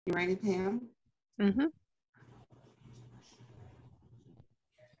You ready, Pam? Mm-hmm.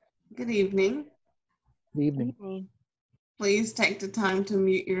 Good evening. Good evening. Evening. Please take the time to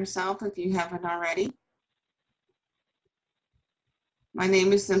mute yourself if you haven't already. My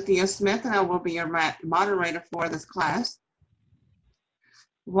name is Cynthia Smith, and I will be your moderator for this class.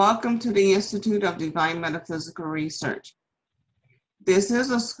 Welcome to the Institute of Divine Metaphysical Research. This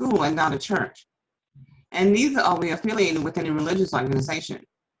is a school and not a church, and neither are we affiliated with any religious organization.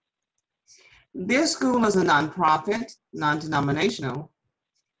 This school is a nonprofit, non-denominational,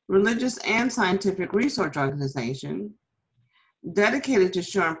 religious and scientific research organization dedicated to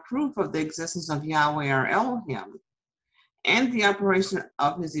showing proof of the existence of Yahweh or Elohim and the operation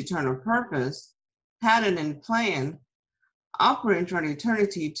of his eternal purpose, pattern and plan, operating from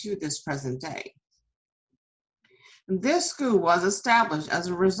eternity to this present day. This school was established as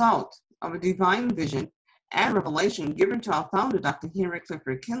a result of a divine vision and revelation given to our founder, Dr. Henry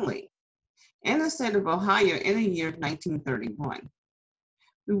Clifford Kinley, in the state of Ohio in the year 1931.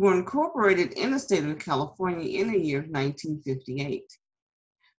 We were incorporated in the state of California in the year 1958.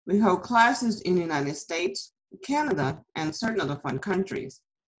 We hold classes in the United States, Canada, and certain other foreign countries.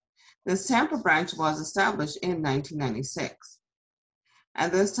 The Tampa branch was established in 1996.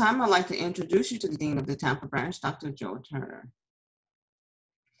 At this time, I'd like to introduce you to the Dean of the Tampa branch, Dr. Joe Turner.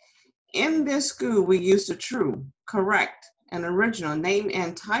 In this school, we use the true, correct, and original name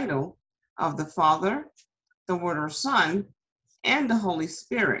and title of the Father, the Word or Son, and the Holy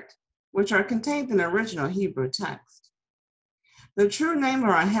Spirit, which are contained in the original Hebrew text. The true name of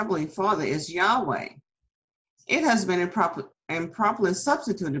our Heavenly Father is Yahweh. It has been improperly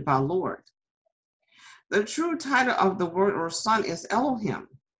substituted by Lord. The true title of the Word or Son is Elohim.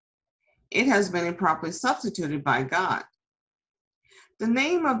 It has been improperly substituted by God. The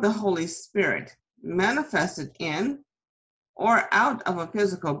name of the Holy Spirit, manifested in or out of a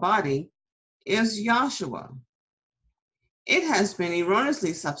physical body, is Yahshua. It has been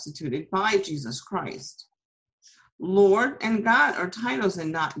erroneously substituted by Jesus Christ. Lord and God are titles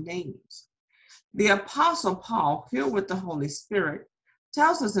and not names. The Apostle Paul, filled with the Holy Spirit,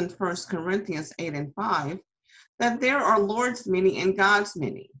 tells us in 1 Corinthians 8:5 that there are Lords many and gods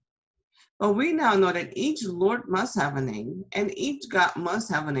many. But we now know that each Lord must have a name, and each God must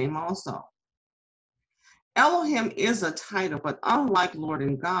have a name also. Elohim is a title, but unlike Lord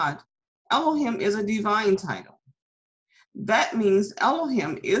and God, Elohim is a divine title. That means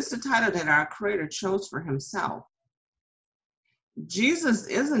Elohim is the title that our Creator chose for himself. Jesus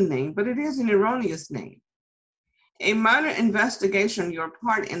is a name, but it is an erroneous name. A minor investigation on your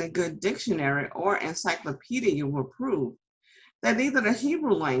part in a good dictionary or encyclopedia will prove that neither the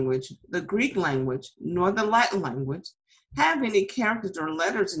Hebrew language, the Greek language, nor the Latin language have any characters or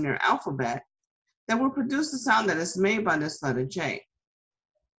letters in their alphabet that will produce the sound that is made by this letter J.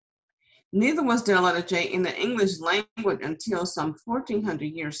 Neither was there a letter J in the English language until some 1400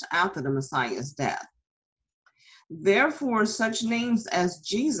 years after the Messiah's death. Therefore, such names as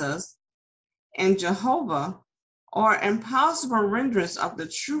Jesus and Jehovah are impossible renderings of the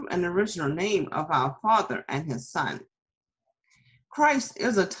true and original name of our Father and his Son. Christ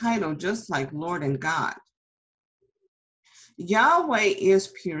is a title just like Lord and God. Yahweh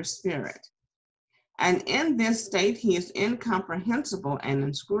is pure spirit, and in this state he is incomprehensible and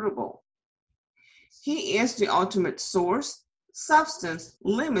inscrutable. He is the ultimate source, substance,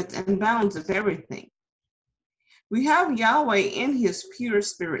 limits, and bounds of everything. We have Yahweh in his pure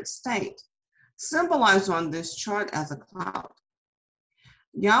spirit state, symbolized on this chart as a cloud.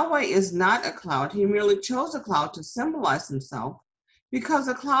 Yahweh is not a cloud. He merely chose a cloud to symbolize himself because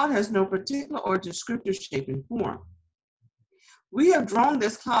a cloud has no particular or descriptive shape and form. We have drawn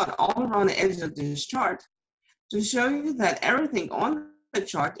this cloud all around the edges of this chart to show you that everything on the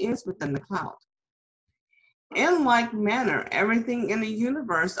chart is within the cloud. In like manner, everything in the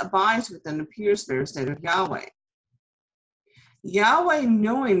universe abides within the pure spirit state of Yahweh. Yahweh,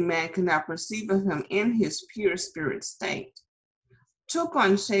 knowing man could not perceive of him in his pure spirit state, took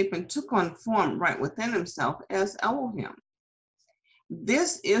on shape and took on form right within himself as Elohim.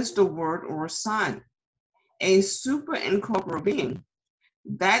 This is the Word or Son, a superincorporeal being,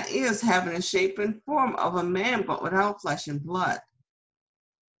 that is, having a shape and form of a man but without flesh and blood.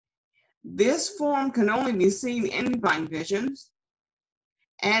 This form can only be seen in divine visions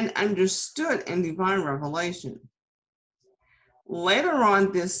and understood in divine revelation. Later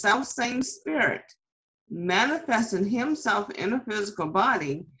on, this self-same spirit manifested himself in a physical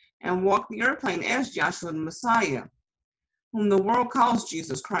body and walked the earth plane as Joshua the Messiah, whom the world calls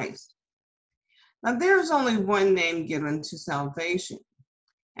Jesus Christ. Now, there is only one name given to salvation,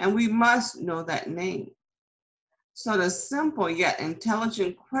 and we must know that name. So the simple yet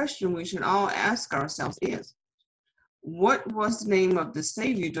intelligent question we should all ask ourselves is, what was the name of the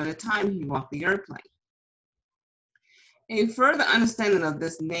Savior during the time he walked the earth plane? A further understanding of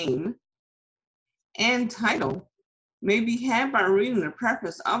this name and title may be had by reading the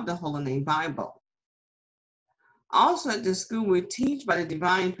preface of the Holy Name Bible. Also at the school, we teach by the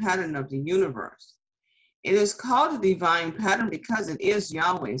divine pattern of the universe. It is called the divine pattern because it is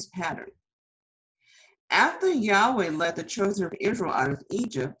Yahweh's pattern. After Yahweh led the children of Israel out of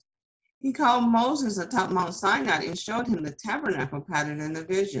Egypt, he called Moses atop Mount Sinai and showed him the tabernacle pattern in the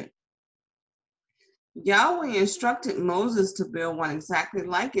vision. Yahweh instructed Moses to build one exactly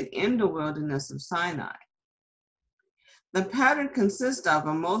like it in the wilderness of Sinai. The pattern consists of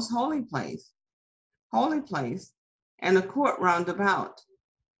a most holy place, and a court round about.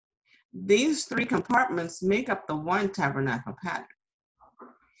 These three compartments make up the one tabernacle pattern.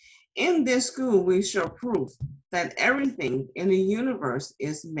 In this school, we show proof that everything in the universe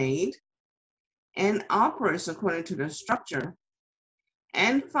is made and operates according to the structure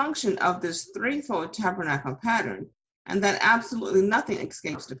and function of this threefold tabernacle pattern, and that absolutely nothing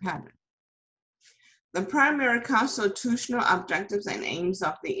escapes the pattern. The primary constitutional objectives and aims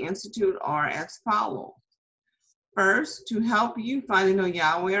of the Institute are as follows. First, to help you find and know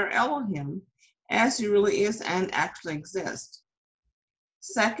Yahweh or Elohim as he really is and actually exists.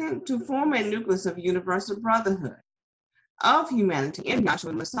 Second, to form a nucleus of universal brotherhood of humanity in Yahshua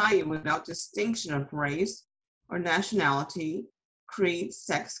the Messiah without distinction of race or nationality, creed,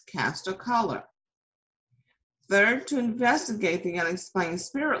 sex, caste, or color. Third, to investigate the unexplained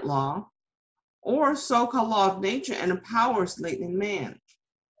spirit law or so-called law of nature and the powers latent in man.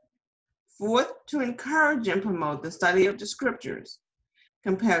 Fourth, to encourage and promote the study of the scriptures,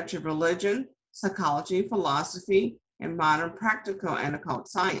 comparative religion, psychology, philosophy, and modern practical and occult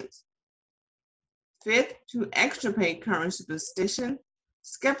science. Fifth, to extirpate current superstition,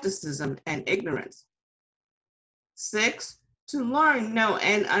 skepticism, and ignorance. Sixth, to learn, know,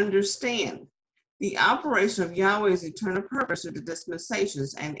 and understand the operation of Yahweh's eternal purpose through the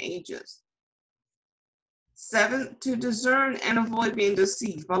dispensations and ages. Seventh, to discern and avoid being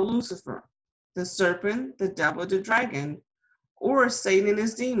deceived by Lucifer, the serpent, the devil, the dragon, or Satan and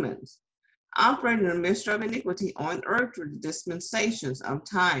his demons, operating in a mystery of iniquity on earth through the dispensations of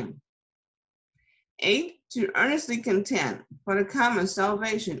time. 8, to earnestly contend for the common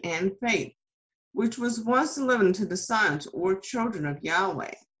salvation and faith, which was once delivered to the sons or children of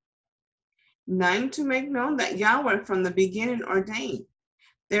Yahweh. 9, to make known that Yahweh from the beginning ordained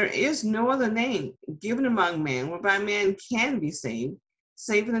there is no other name given among men whereby man can be saved,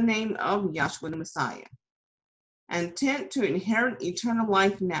 save in the name of Yahshua the Messiah. And 10, to inherit eternal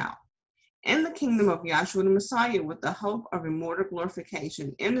life now in the kingdom of Yahshua the Messiah with the hope of immortal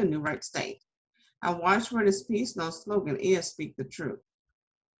glorification in the new right state. Our watchword is peace, no slogan is speak the truth.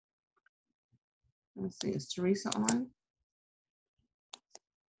 Let's see, is Teresa on?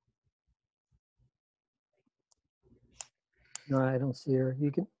 No, I don't see her.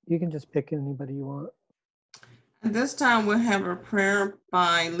 You can just pick anybody you want. At this time, we'll have a prayer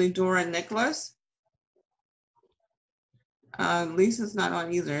by Lidora Nicholas. Lisa's not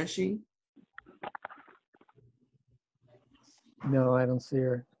on either, is she? No, I don't see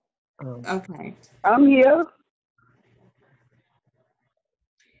her. Okay. I'm here.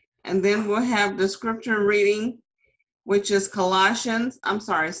 And then we'll have the scripture reading, which is 2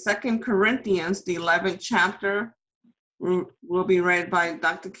 Corinthians, the 11th chapter, will be read by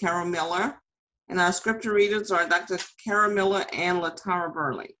Dr. Carol Miller. And our scripture readers are Dr. Carol Miller and Latara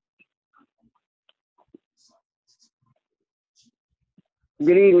Burley.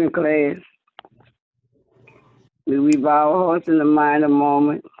 Good evening, class. May we bow our hearts in the mind a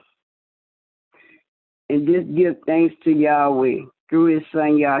moment and just give thanks to Yahweh through his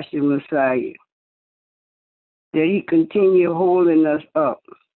son Yahshua Messiah, that he continue holding us up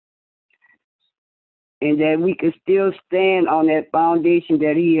and that we can still stand on that foundation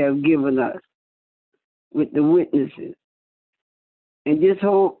that he has given us with the witnesses and just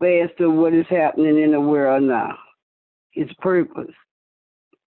hold fast to what is happening in the world now, his purpose.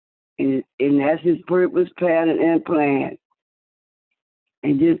 And that's his purpose, pattern, and plan.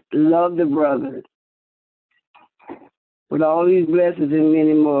 And just love the brothers. With all these blessings and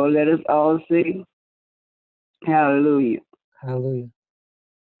many more, let us all say, hallelujah. Hallelujah.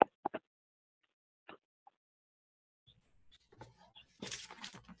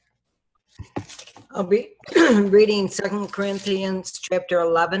 I'll be reading 2 Corinthians chapter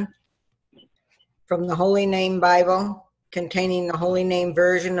 11 from the Holy Name Bible, containing the Holy Name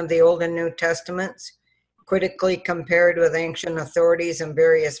version of the Old and New Testaments, critically compared with ancient authorities and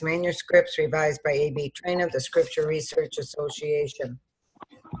various manuscripts, revised by A.B. Train of the Scripture Research Association.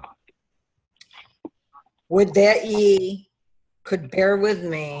 Would that ye could bear with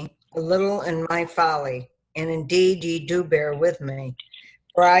me a little in my folly, and indeed ye do bear with me.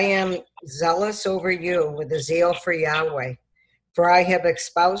 For I am zealous over you with a zeal for Yahweh. For I have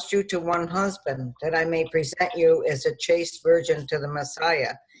espoused you to one husband, that I may present you as a chaste virgin to the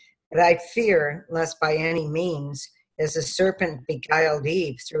Messiah. But I fear, lest by any means, as the serpent beguiled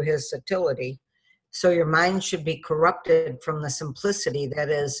Eve through his subtlety, so your mind should be corrupted from the simplicity that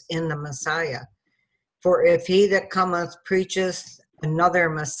is in the Messiah. For if he that cometh preacheth another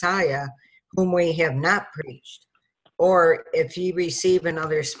Messiah, whom we have not preached, or if ye receive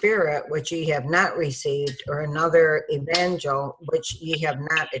another spirit which ye have not received, or another evangel which ye have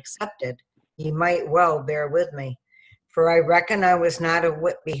not accepted, ye might well bear with me. For I reckon I was not a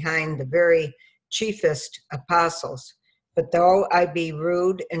whit behind the very chiefest apostles. But though I be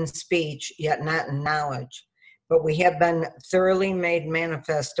rude in speech, yet not in knowledge. But we have been thoroughly made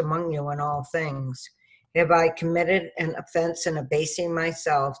manifest among you in all things. Have I committed an offense in abasing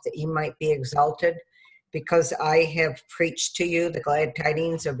myself, that ye might be exalted, because I have preached to you the glad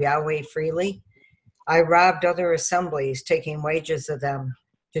tidings of Yahweh freely? I robbed other assemblies, taking wages of them,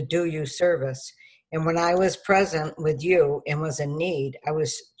 to do you service. And when I was present with you and was in need, I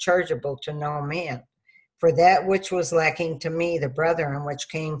was chargeable to no man. For that which was lacking to me, the brethren which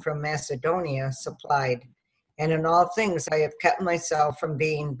came from Macedonia supplied. And in all things I have kept myself from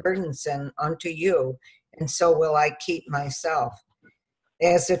being burdensome unto you, and so will I keep myself.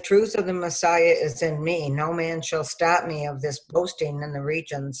 As the truth of the Messiah is in me, no man shall stop me of this boasting in the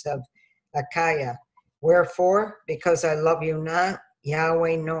regions of Achaia. Wherefore? Because I love you not,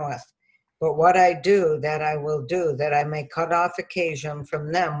 Yahweh knoweth. But what I do, that I will do, that I may cut off occasion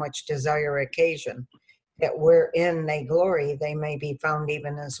from them which desire occasion, that wherein they glory, they may be found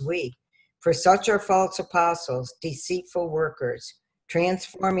even as we. For such are false apostles, deceitful workers,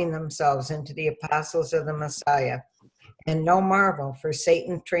 transforming themselves into the apostles of the Messiah. And no marvel, for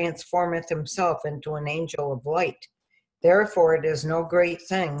Satan transformeth himself into an angel of light. Therefore it is no great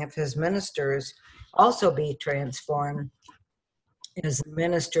thing if his ministers also be transformed as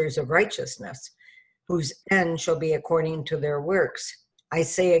ministers of righteousness, whose end shall be according to their works. I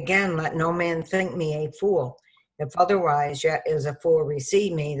say again, let no man think me a fool. If otherwise, yet as a fool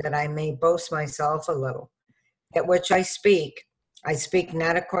receive me, that I may boast myself a little. At which I speak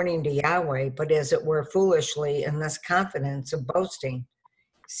not according to Yahweh, but as it were foolishly in this confidence of boasting.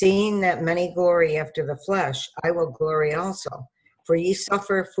 Seeing that many glory after the flesh, I will glory also. For ye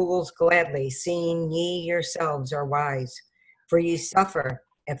suffer fools gladly, seeing ye yourselves are wise. For ye suffer,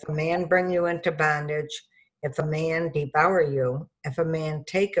 if a man bring you into bondage, if a man devour you, if a man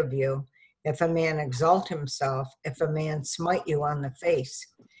take of you, if a man exalt himself, if a man smite you on the face.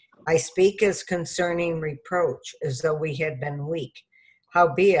 I speak as concerning reproach, as though we had been weak.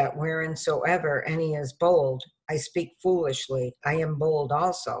 Howbeit, whereinsoever any is bold, I speak foolishly, I am bold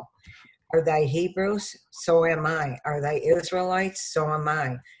also. Are thy Hebrews? So am I. Are thy Israelites? So am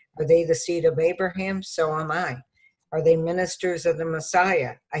I. Are they the seed of Abraham? So am I. Are they ministers of the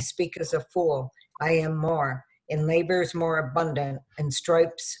Messiah? I speak as a fool. I am more. In labors more abundant, in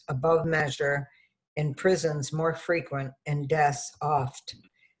stripes above measure, in prisons more frequent, in deaths oft.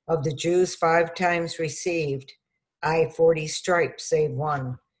 Of the Jews 5 times received, I 40 stripes save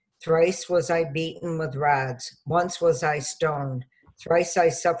one. Thrice was I beaten with rods. Once was I stoned. Thrice I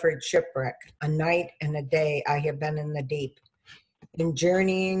suffered shipwreck. A night and a day I have been in the deep. In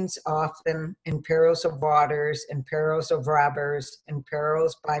journeyings often, in perils of waters, in perils of robbers, in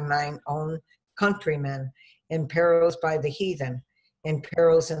perils by mine own countrymen, in perils by the heathen, in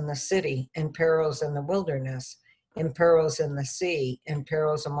perils in the city, in perils in the wilderness, in perils in the sea, in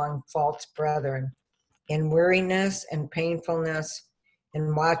perils among false brethren, in weariness and painfulness,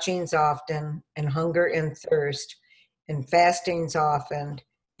 in watchings often, in hunger and thirst, in fastings often,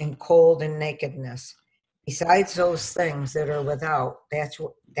 in cold and nakedness. Besides those things that are without,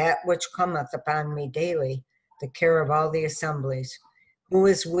 that which cometh upon me daily, the care of all the assemblies. Who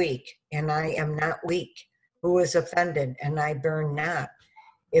is weak, and I am not weak? Who is offended, and I burn not?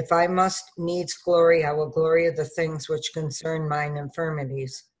 If I must needs glory, I will glory of the things which concern mine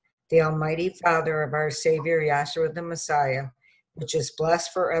infirmities. The Almighty Father of our Savior, Yahshua the Messiah, which is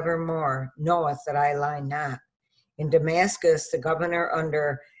blessed forevermore, knoweth that I lie not. In Damascus, the governor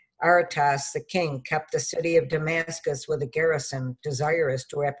under Aretas, the king, kept the city of Damascus with a garrison, desirous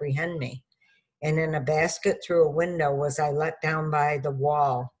to apprehend me. And in a basket through a window was I let down by the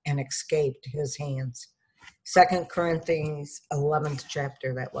wall and escaped his hands. 2 Corinthians 11th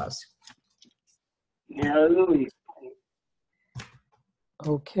chapter, that was. Hallelujah.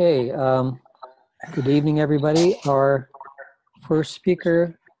 Okay. Good evening, everybody. Our first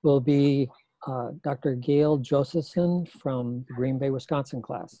speaker will be Dr. Gail Josephson from the Green Bay, Wisconsin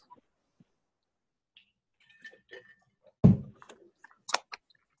class.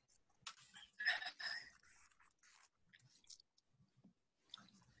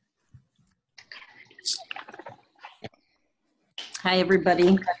 Hi,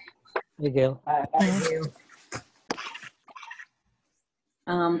 everybody. Hey, Gail. Thank you.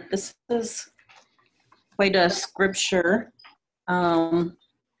 This is quite a scripture. I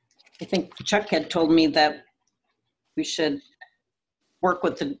think Chuck had told me that we should work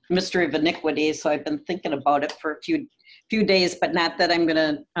with the mystery of iniquity, so I've been thinking about it for a few days, but not that I'm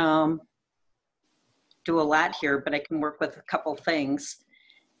going to do a lot here, but I can work with a couple things.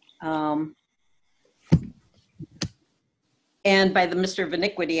 And by the mystery of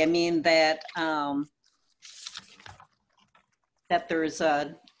iniquity, I mean that that there's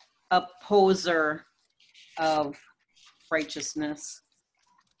a opposer of righteousness,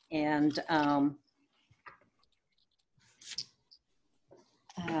 and I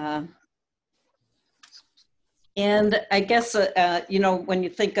guess you know, when you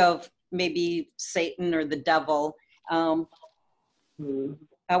think of maybe Satan or the devil, our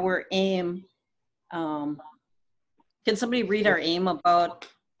aim. Can somebody read our aim about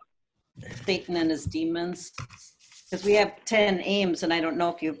Satan and his demons? Because we have 10 aims, and I don't know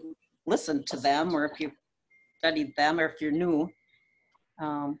if you've listened to them or if you've studied them or if you're new.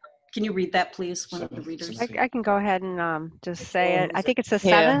 Can you read that, please, one of the readers? I can go ahead and just say it. I think it's the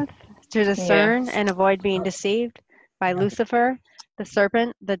Yeah. 7th, to discern and avoid being deceived by Lucifer, the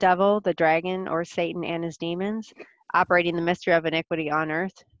serpent, the devil, the dragon, or Satan and his demons, operating the mystery of iniquity on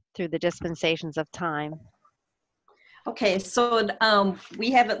earth through the dispensations of time. Okay, so we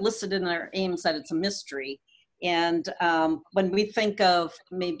have it listed in our aims that it's a mystery. And when we think of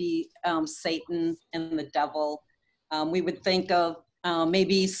maybe Satan and the devil, we would think of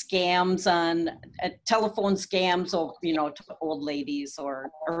maybe scams on telephone scams, or you know, to old ladies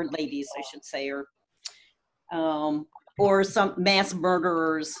or ladies, I should say, or some mass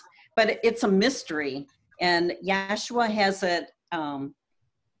murderers. But it's a mystery, and Yahshua has it so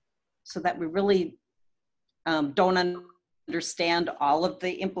that we really don't understand all of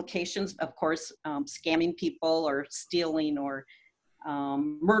the implications. Of course, scamming people or stealing or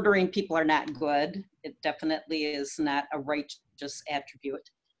murdering people are not good. It definitely is not a righteous attribute.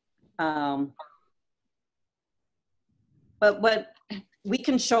 But what we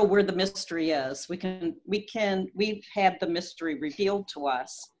can show where the mystery is. We've had the mystery revealed to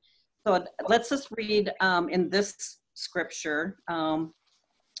us. So let's just read in this scripture,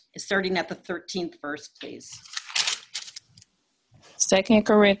 starting at the 13th verse, please. 2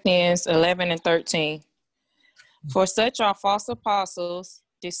 Corinthians 11 and 13. For such are false apostles,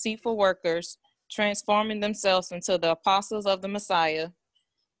 deceitful workers, transforming themselves into the apostles of the Messiah.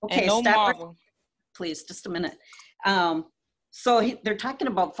 Okay, and no stop marvel. Please, just a minute. So they're talking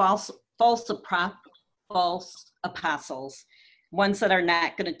about false apostles, ones that are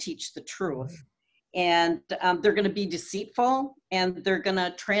not going to teach the truth. And they're going to be deceitful, and they're going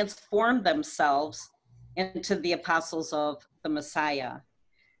to transform themselves into the apostles of the Messiah.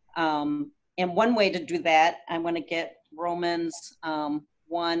 And one way to do that, I want to get Romans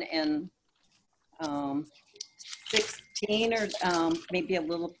 1 and 16, or maybe a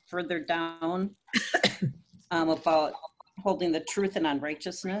little further down, about holding the truth and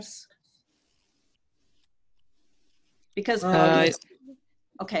unrighteousness. Because,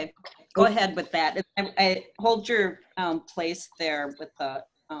 okay, go ahead with that. I hold your place there with the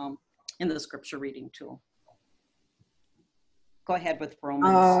in the scripture reading tool. Go ahead with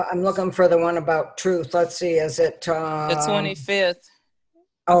Romans. I'm looking for the one about truth. Let's see, is it? The 25th.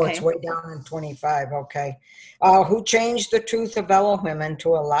 Oh, Okay. it's way down in 25. Okay. Who changed the truth of Elohim into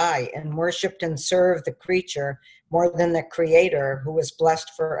a lie and worshiped and served the creature more than the creator, who is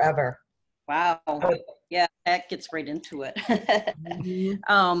blessed forever. Wow. Yeah, that gets right into it.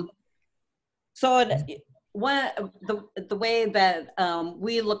 So the way that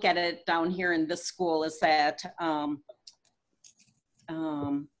we look at it down here in this school is that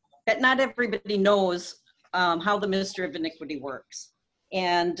that not everybody knows how the mystery of iniquity works.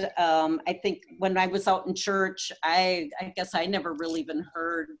 And I think when I was out in church, I guess I never really even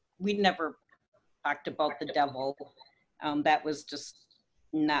heard, we never talked about the devil. That was just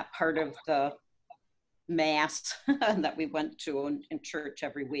not part of the mass that we went to in church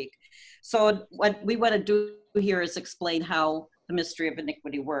every week. So what we want to do here is explain how the mystery of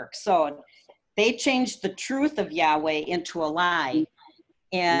iniquity works. So they changed the truth of Yahweh into a lie.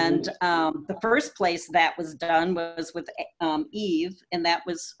 And the first place that was done was with Eve, and that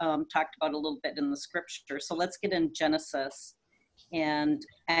was talked about a little bit in the scripture. So let's get in Genesis. And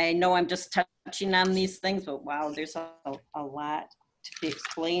I know I'm just touching on these things, but wow, there's a lot to be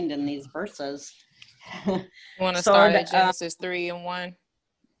explained in these verses. You want to start at Genesis 3 and 1?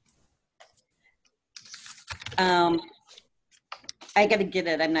 I got to get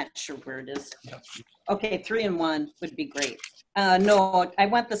it. I'm not sure where it is. Okay, 3 and 1 would be great. No, I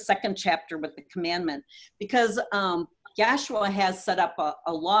want the second chapter with the commandment, because Joshua has set up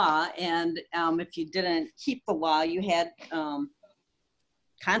a law, and if you didn't keep the law, you had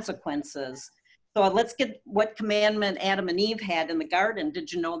consequences. So let's get what commandment Adam and Eve had in the garden.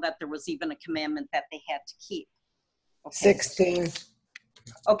 Did you know that there was even a commandment that they had to keep? Okay. 16.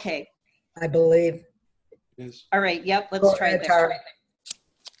 Okay. I believe. Yes. All right. Yep. Let's try that.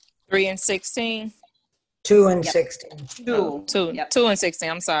 3 and 16. 2 and 16. 2 and 16.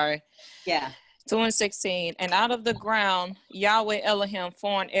 I'm sorry. Yeah. 2 and 16. And out of the ground, Yahweh Elohim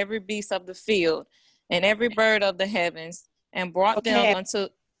formed every beast of the field and every bird of the heavens, and brought them unto.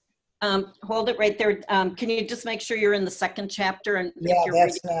 Hold it right there. Can you just make sure you're in the second chapter? And yeah, if you're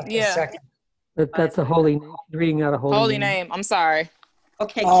that's not the second. That's a holy name. Reading out a holy name. I'm sorry.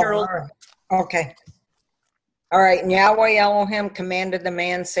 Okay, Carol. Okay. All right. And Yahweh Elohim commanded the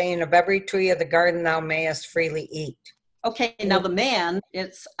man, saying, of every tree of the garden thou mayest freely eat. Okay. Now the man,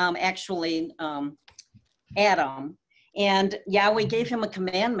 it's actually Adam. And Yahweh gave him a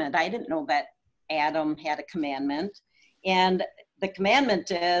commandment. I didn't know that Adam had a commandment. And the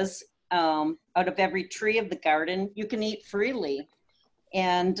commandment is, out of every tree of the garden, you can eat freely.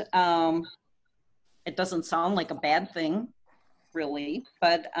 And it doesn't sound like a bad thing, really,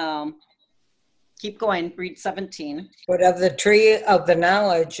 but keep going, read 17. But of the tree of the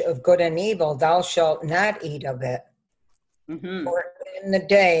knowledge of good and evil, thou shalt not eat of it. Mm-hmm. For in the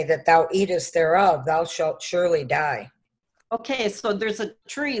day that thou eatest thereof, thou shalt surely die. Okay, so there's a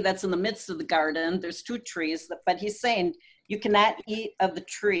tree that's in the midst of the garden. There's two trees, but he's saying you cannot eat of the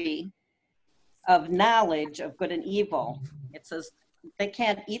tree of knowledge of good and evil. It says they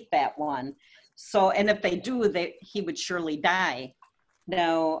can't eat that one. So, and if they do, he would surely die.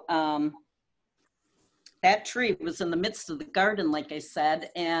 Now, that tree was in the midst of the garden, like I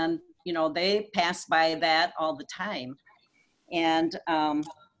said, and, you know, they pass by that all the time. And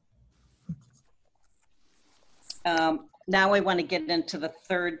now I want to get into the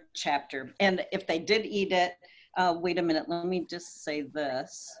third chapter. And if they did eat it, wait a minute, let me just say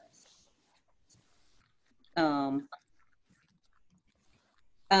this.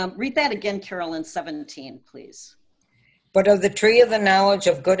 Read that again, Carolyn, 17, please. But of the tree of the knowledge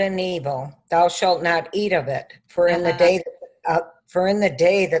of good and evil, thou shalt not eat of it. For in the day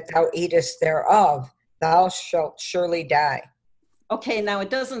that thou eatest thereof, thou shalt surely die. Okay, now it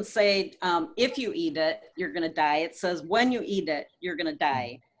doesn't say if you eat it, you're going to die. It says when you eat it, you're going to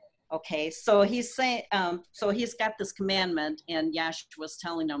die. Okay, so he's saying, so he's got this commandment, and Yahshua was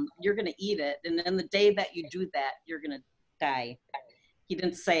telling him, you're going to eat it, and in the day that you do that, you're going to die. He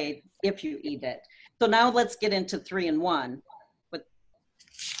didn't say if you eat it. So now let's get into 3 and 1 with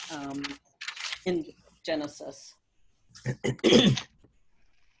in Genesis.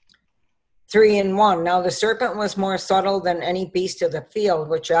 3 and 1. Now the serpent was more subtle than any beast of the field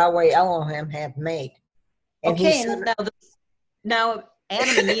which Yahweh Elohim had made. And okay, he said, now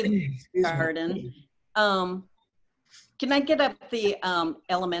Adam and Eve garden. Can I get up the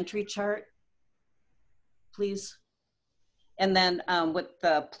elementary chart, please? And then with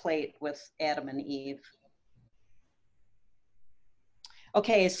the plate with Adam and Eve.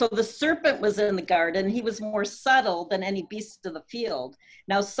 Okay, so the serpent was in the garden. He was more subtle than any beast of the field.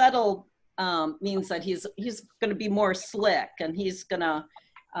 Now, subtle means that he's going to be more slick, and he's going to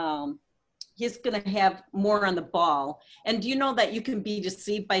have more on the ball. And do you know that you can be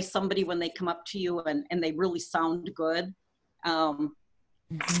deceived by somebody when they come up to you and they really sound good? I'm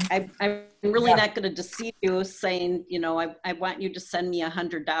really not going to deceive you saying, you know, I want you to send me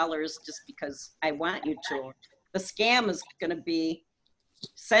 $100 just because I want you to. The scam is going to be,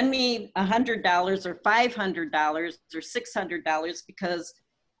 send me $100 or $500 or $600 because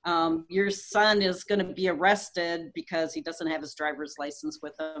your son is going to be arrested because he doesn't have his driver's license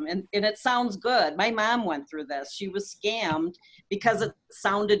with him. And it sounds good. My mom went through this. She was scammed because it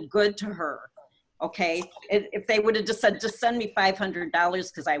sounded good to her. Okay. If they would have just said, just send me $500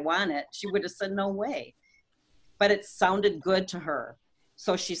 because I want it, she would have said, no way. But it sounded good to her.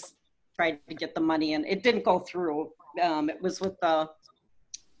 So she tried to get the money, and it didn't go through. It was with the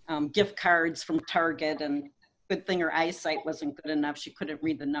gift cards from Target, and good thing her eyesight wasn't good enough. She couldn't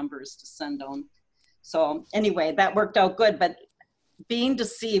read the numbers to send them. So anyway, that worked out good. But being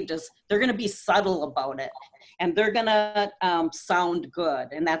deceived is they're going to be subtle about it, and they're going to sound good,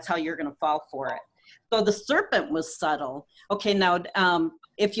 and that's how you're going to fall for it. So the serpent was subtle. Okay, now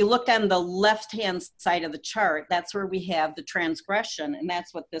if you look on the left-hand side of the chart, that's where we have the transgression, and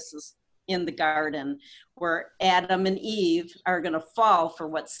that's what this is in the garden, where Adam and Eve are going to fall for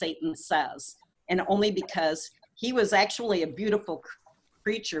what Satan says, and only because he was actually a beautiful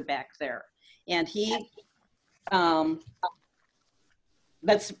creature back there. And he,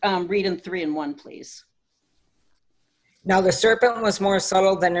 let's read in 3 and 1, please. Now the serpent was more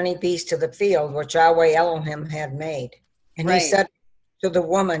subtle than any beast of the field which Yahweh Elohim had made. And he said to the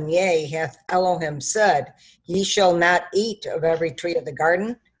woman, yea, hath Elohim said, ye shall not eat of every tree of the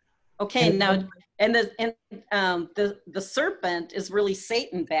garden? Okay, now, and the serpent is really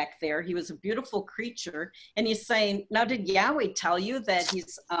Satan back there. He was a beautiful creature, and he's saying, now did Yahweh tell you that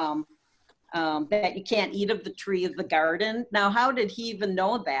he's that you can't eat of the tree of the garden? Now, how did he even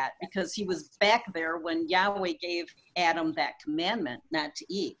know that? Because he was back there when Yahweh gave Adam that commandment not to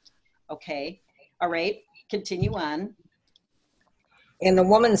eat. Okay, all right, continue on. And the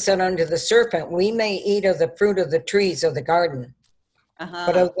woman said unto the serpent, we may eat of the fruit of the trees of the garden,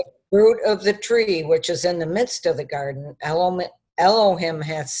 but of the fruit of the tree which is in the midst of the garden, Elohim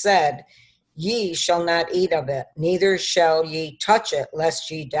hath said, ye shall not eat of it, neither shall ye touch it, lest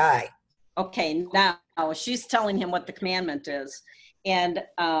ye die. Okay, now she's telling him what the commandment is. And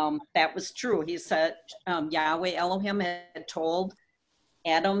that was true. He said, Yahweh Elohim had told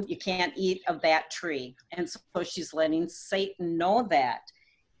Adam, you can't eat of that tree. And so she's letting Satan know that.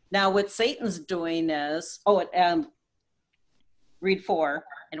 Now what Satan's doing is, read 4.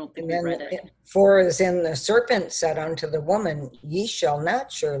 I don't think we read it. 4 is in the serpent said unto the woman, ye shall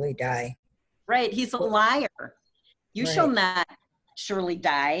not surely die. Right, he's a liar. You shall not surely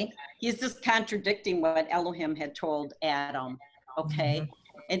die. He's just contradicting what Elohim had told Adam, okay?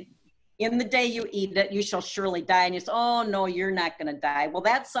 And in the day you eat it, you shall surely die. And you say, oh, no, you're not going to die. Well,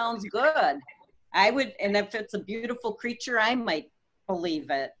 that sounds good. I would, and if it's a beautiful creature, I might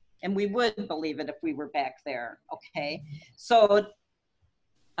believe it. And we would believe it if we were back there, okay? So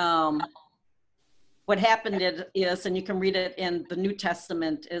what happened is, and you can read it in the New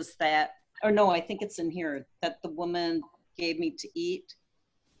Testament, is that, or no, I think it's in here, that the woman gave me to eat.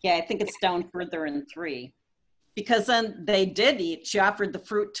 Yeah, I think it's down further in 3. Because then they did eat. She offered the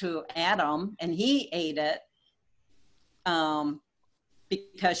fruit to Adam, and he ate it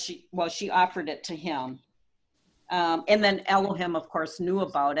because she offered it to him. And then Elohim, of course, knew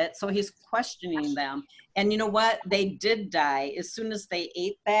about it. So he's questioning them. And you know what? They did die. As soon as they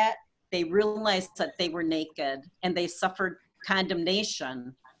ate that, they realized that they were naked, and they suffered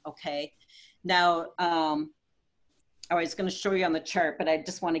condemnation, okay? Now, I was going to show you on the chart, but I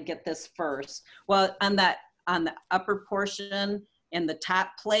just want to get this first. Well, on the upper portion in the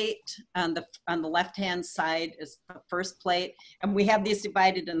top plate, on the left-hand side is the first plate, and we have these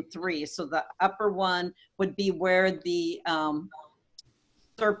divided in 3. So the upper one would be where the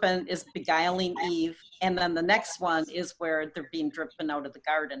serpent is beguiling Eve, and then the next one is where they're being driven out of the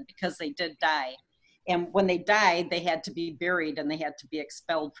garden because they did die. And when they died, they had to be buried, and they had to be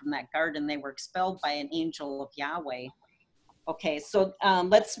expelled from that garden. They were expelled by an angel of Yahweh. Okay, so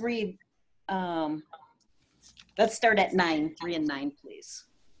let's read, let's start at 9, 3 and 9, please.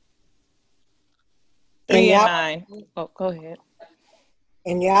 3 and 9. Oh, go ahead.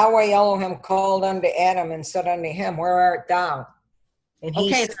 And Yahweh Elohim called unto Adam and said unto him, where art thou? And he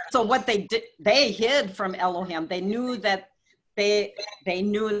okay, said, so what they did, they hid from Elohim. They knew that they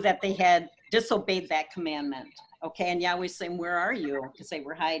had disobeyed that commandment. Okay, and Yahweh's saying, where are you? Because they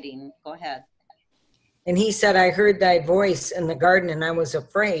were hiding. Go ahead. And he said, I heard thy voice in the garden, and I was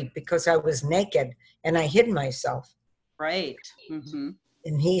afraid because I was naked, and I hid myself. Right. Mm-hmm.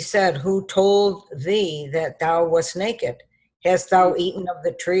 And he said, who told thee that thou wast naked? Hast thou eaten of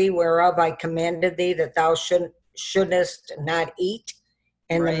the tree whereof I commanded thee that thou shouldest not eat?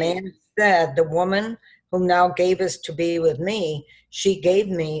 And the man said, the woman whom thou gavest to be with me, she gave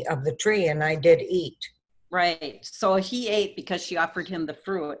me of the tree, and I did eat. Right. So he ate because she offered him the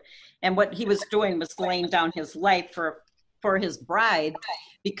fruit. And what he was doing was laying down his life for his bride,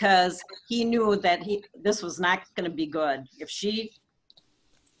 because he knew that this was not going to be good. If she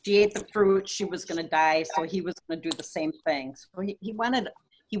ate the fruit, she was going to die. So he was going to do the same thing. So he wanted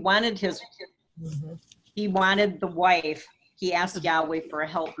the wife. He asked Yahweh for a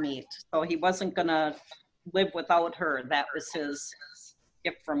helpmeet. So he wasn't going to live without her. That was his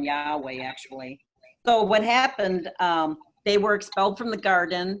gift from Yahweh, actually. So what happened, they were expelled from the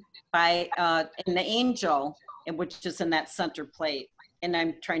garden by an angel, which is in that center plate. And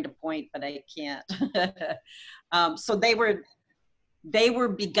I'm trying to point, but I can't. So they were they were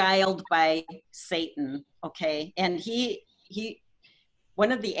beguiled by Satan, okay? And he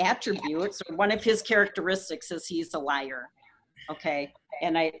one of the attributes, or one of his characteristics is he's a liar, okay?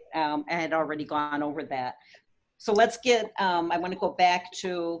 And I had already gone over that. So let's get, I want to go back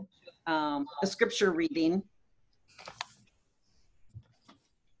to the scripture reading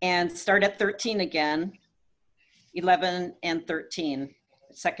and start at 13 again, 11 and 13,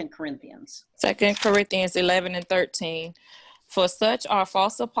 2 Corinthians. 2 Corinthians 11 and 13. For such are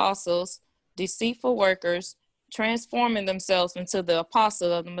false apostles, deceitful workers, transforming themselves into the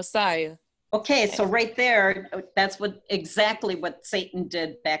apostle of the Messiah. Okay, so right there, that's exactly what Satan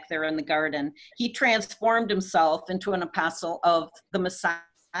did back there in the garden. He transformed himself into an apostle of the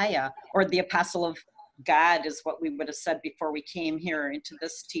Messiah, or the apostle of God is what we would have said before we came here into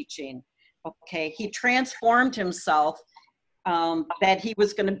this teaching. Okay, he transformed himself that he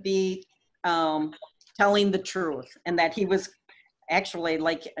was going to be telling the truth, and that he was actually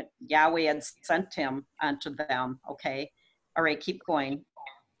like Yahweh had sent him unto them. Okay, all right, keep going.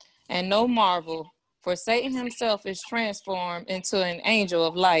 And no marvel, for Satan himself is transformed into an angel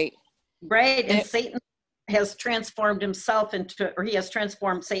of light. Right, and Satan has transformed himself into, or he has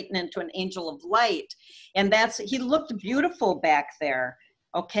transformed Satan into an angel of light. And he looked beautiful back there,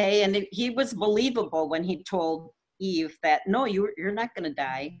 okay? And he was believable when he told Eve that, no, you're not going to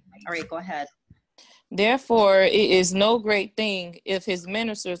die. All right, go ahead. Therefore, it is no great thing if his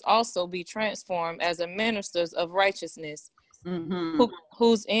ministers also be transformed as ministers of righteousness,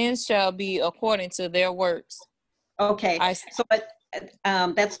 whose ends shall be according to their works. Okay, so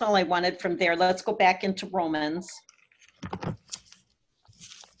that's all I wanted from there. Let's go back into Romans.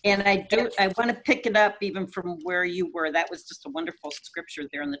 And I want to pick it up even from where you were. That was just a wonderful scripture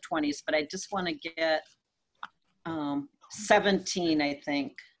there in the 20s, but I just want to get 17, I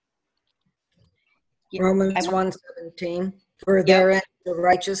think. Romans 1:17. For therein is the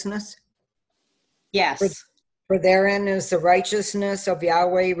righteousness. Yes. For therein is the righteousness of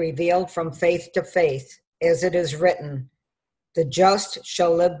Yahweh revealed from faith to faith, as it is written, the just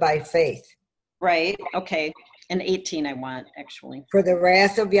shall live by faith. Right. Okay. And 18 I want, actually. For the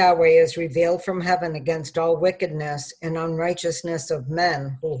wrath of Yahweh is revealed from heaven against all wickedness and unrighteousness of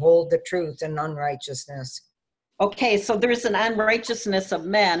men who hold the truth in unrighteousness. Okay, so there's an unrighteousness of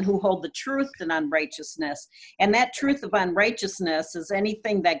men who hold the truth in unrighteousness. And that truth of unrighteousness is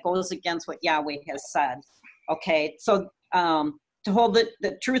anything that goes against what Yahweh has said. Okay, so to hold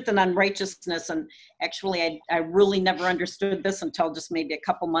the truth in unrighteousness, and actually I really never understood this until just maybe a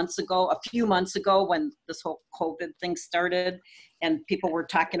few months ago when this whole COVID thing started and people were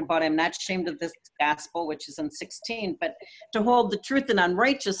talking about, I'm not ashamed of this gospel, which is in 16, but to hold the truth in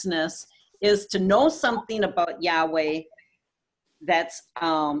unrighteousness is to know something about Yahweh that's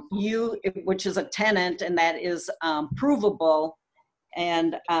which is a tenant, and that is provable,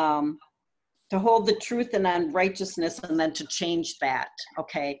 and to hold the truth in unrighteousness, and then to change that,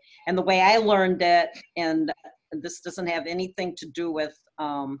 okay? And the way I learned it, and this doesn't have anything to do with,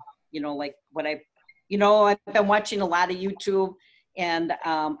 like what I've been watching a lot of YouTube and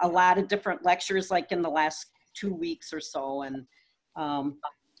a lot of different lectures, like in the last 2 weeks or so, and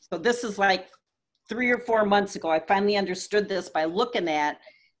so this is like 3 or 4 months ago. I finally understood this by looking at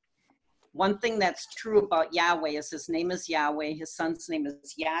one thing that's true about Yahweh is his name is Yahweh, his son's name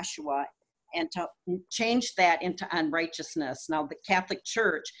is Yahshua, and to change that into unrighteousness. Now, the Catholic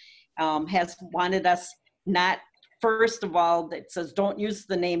Church has wanted us not, first of all, it says don't use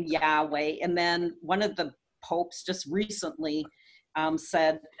the name Yahweh. And then one of the popes just recently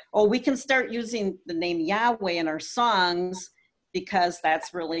said, oh, we can start using the name Yahweh in our songs because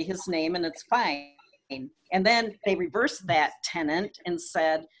that's really his name and it's fine. And then they reversed that tenet and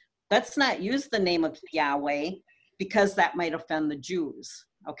said, let's not use the name of Yahweh because that might offend the Jews,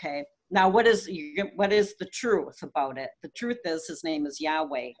 okay? Now, what is the truth about it? The truth is his name is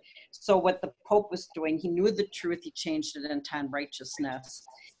Yahweh. So what the Pope was doing, he knew the truth, he changed it into unrighteousness.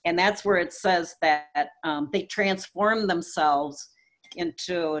 And that's where it says that they transform themselves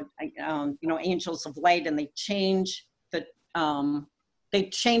into, angels of light, and they change the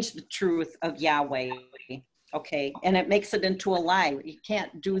truth of Yahweh, okay? And it makes it into a lie. You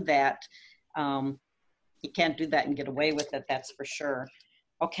can't do that. You can't do that and get away with it, that's for sure.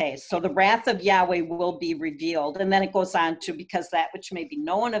 Okay, so the wrath of Yahweh will be revealed. And then it goes on to, because that which may be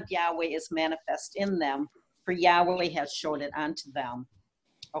known of Yahweh is manifest in them, for Yahweh has showed it unto them.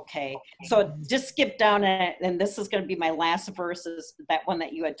 Okay, so just skip down, and this is going to be my last verse, is that one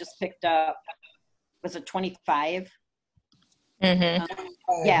that you had just picked up. Was it 25? Yeah,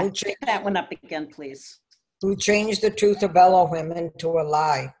 pick that one up again, please. Who changed the truth of Elohim into a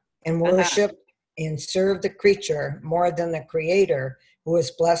lie and worship and serve the creature more than the Creator, who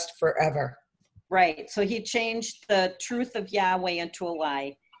is blessed forever. Right. So he changed the truth of Yahweh into a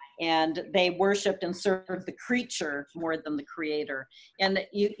lie, and they worshiped and served the creature more than the Creator. And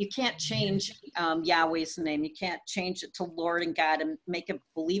you can't change Yahweh's name. You can't change it to Lord and God and make it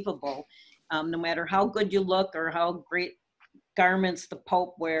believable, no matter how good you look or how great garments the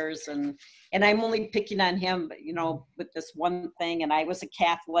Pope wears. And I'm only picking on him, you know, with this one thing. And I was a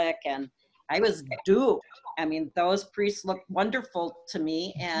Catholic, and I was duped. I mean, those priests looked wonderful to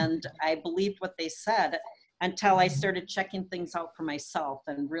me, and I believed what they said until I started checking things out for myself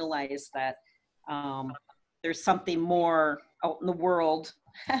and realized that there's something more out in the world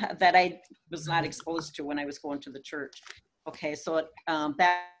that I was not exposed to when I was going to the church. Okay, so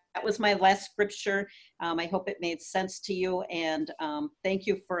that was my last scripture. I hope it made sense to you, and thank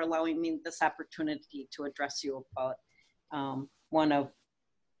you for allowing me this opportunity to address you about one of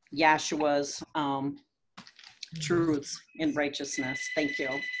Yahshua's truths in righteousness. Thank you.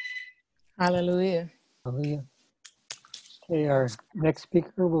 Hallelujah. Hallelujah. Okay, our next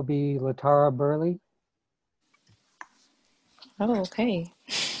speaker will be Latara Burley. Oh, okay.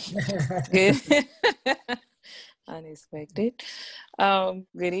 Good. Unexpected.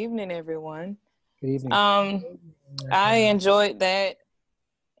 Good evening, everyone. Good evening. I enjoyed that,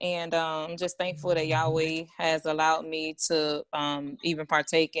 and I'm just thankful that Yahweh has allowed me to even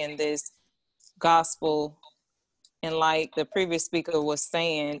partake in this gospel. And like the previous speaker was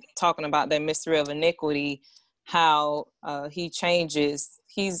saying, talking about that mystery of iniquity, how he changes.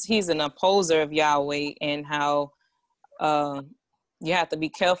 He's an opposer of Yahweh, and how you have to be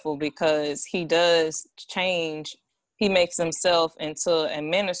careful because he does change. He makes himself into a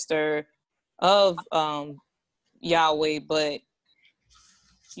minister of Yahweh, but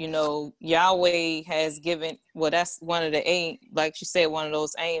you know, Yahweh has given, well, that's one of the aim, like you said, one of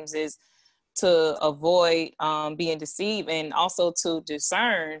those aims is to avoid being deceived, and also to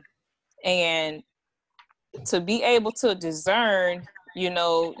discern. And to be able to discern, you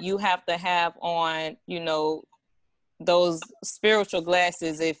know, you have to have on, you know, those spiritual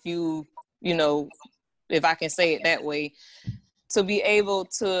glasses, if you know, if I can say it that way, to be able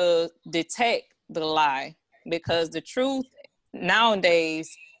to detect the lie. Because the truth nowadays,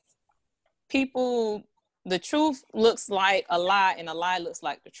 the truth looks like a lie, and a lie looks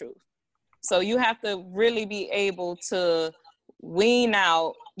like the truth. So you have to really be able to wean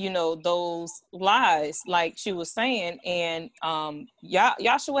out, you know, those lies, like she was saying. And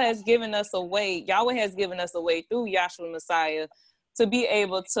Yahshua has given us a way, Yahweh has given us a way through Yahshua Messiah to be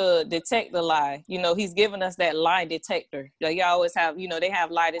able to detect the lie. You know, he's given us that lie detector. Like you always have, you know, they have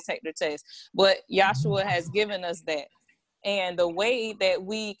lie detector tests, but Yahshua has given us that. And the way that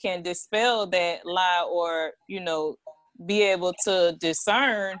we can dispel that lie, or, you know, be able to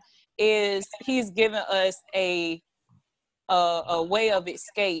discern, is he's given us a way of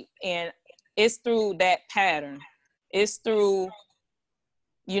escape. And it's through that pattern. It's through,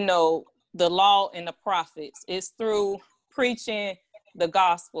 you know, the law and the prophets. It's through preaching the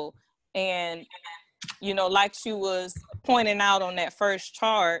gospel. And, you know, like she was pointing out on that first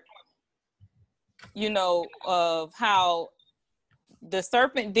chart, you know, of how the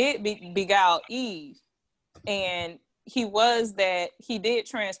serpent did beguile Eve, and he did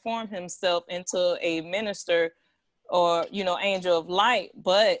transform himself into a minister, or, you know, angel of light.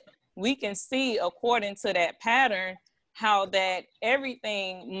 But we can see, according to that pattern, how that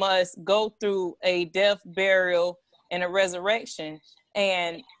everything must go through a death, burial, and a resurrection.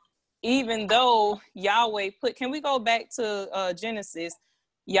 And even though Yahweh can we go back to Genesis?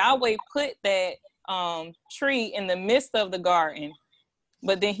 Yahweh put that tree in the midst of the garden,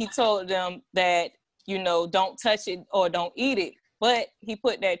 but then he told them that, you know, don't touch it or don't eat it. But he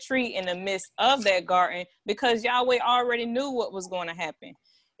put that tree in the midst of that garden because Yahweh already knew what was going to happen.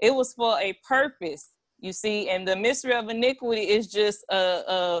 It was for a purpose, you see. And the mystery of iniquity is just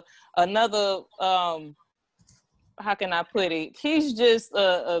another, how can I put it? He's just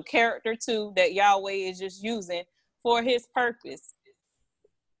a character too that Yahweh is just using for his purpose.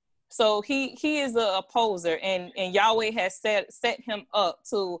 So he is an opposer, and Yahweh has set him up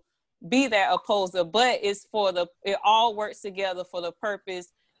to be that opposer, but it's it all works together for the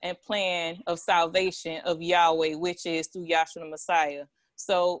purpose and plan of salvation of Yahweh, which is through Yahshua Messiah.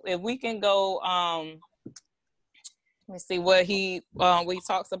 So if we can go, let me see what he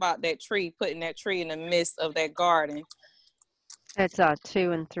talks about that tree, putting that tree in the midst of that garden. It's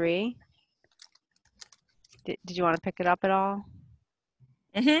 2 and 3. Did you want to pick it up at all?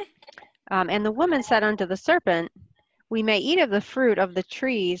 Mm-hmm. And the woman said unto the serpent, we may eat of the fruit of the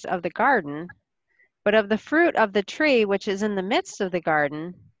trees of the garden, but of the fruit of the tree which is in the midst of the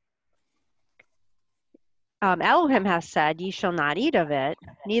garden, Elohim has said, ye shall not eat of it,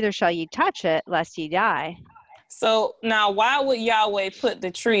 neither shall ye touch it, lest ye die. So now why would Yahweh put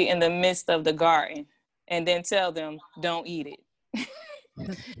the tree in the midst of the garden and then tell them, don't eat it?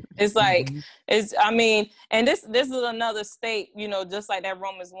 It's like, and this is another state, just like that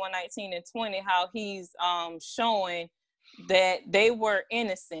Romans 1:19 and 20, how he's showing that they were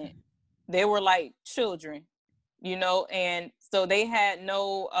innocent. They were like children, and so they had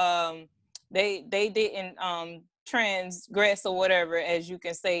no they didn't transgress or whatever, as you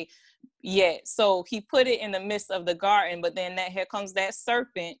can say, yet. So he put it in the midst of the garden, but then here comes that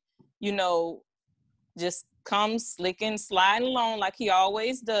serpent, just comes slicking, sliding along like he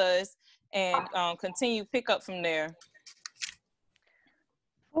always does, and continue pick up from there.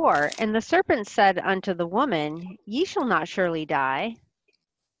 4, and the serpent said unto the woman, ye shall not surely die.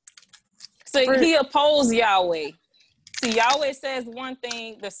 So he opposed Yahweh. See, Yahweh says one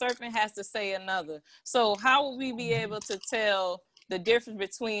thing, the serpent has to say another. So how will we be able to tell the difference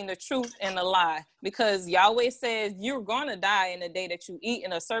between the truth and the lie? Because Yahweh says you're going to die in the day that you eat,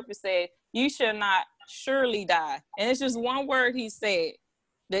 and the serpent said you shall not surely die. And it's just one word he said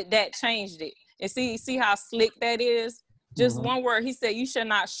that changed it. And see how slick that is? Just one word. He said you shall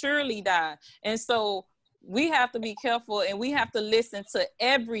not surely die. And so we have to be careful, and we have to listen to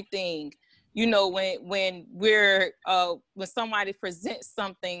everything. When we're when somebody presents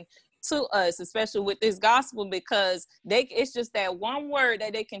something to us, especially with this gospel, because it's just that one word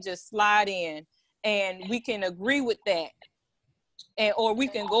that they can just slide in, and we can agree with that, or we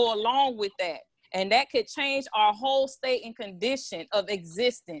can go along with that, and that could change our whole state and condition of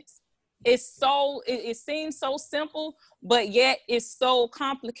existence. It seems so simple, but yet it's so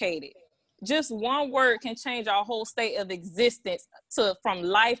complicated. Just one word can change our whole state of existence from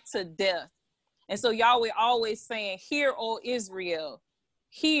life to death. And so Yahweh always saying, hear, O Israel,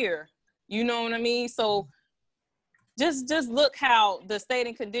 hear. You know what I mean? So just look how the state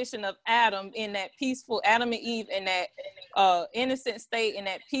and condition of Adam and Eve in that innocent state, in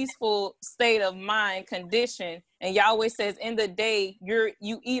that peaceful state of mind condition. And Yahweh says, in the day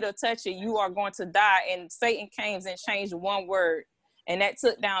you eat or touch it, you are going to die. And Satan came and changed one word. And that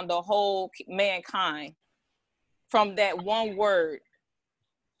took down the whole mankind from that one word.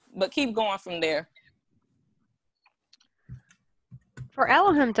 But keep going from there. For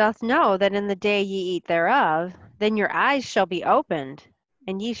Elohim doth know that in the day ye eat thereof, then your eyes shall be opened,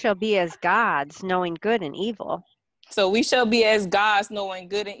 and ye shall be as gods, knowing good and evil. So we shall be as gods, knowing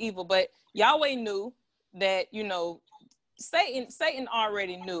good and evil. But Yahweh knew that, Satan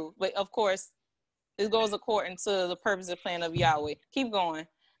already knew. But of course, it goes according to the purpose and plan of Yahweh. Keep going.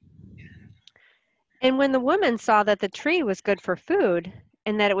 And when the woman saw that the tree was good for food,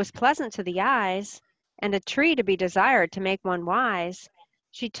 and that it was pleasant to the eyes, and a tree to be desired to make one wise,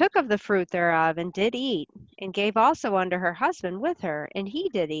 she took of the fruit thereof and did eat, and gave also unto her husband with her, and he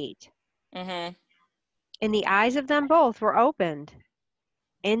did eat. And the eyes of them both were opened,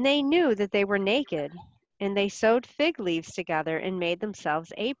 and they knew that they were naked, and they sewed fig leaves together and made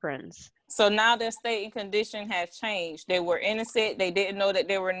themselves aprons. So now their state and condition has changed. They were innocent. They didn't know that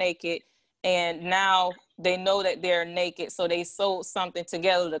they were naked. And now they know that they're naked. So they sewed something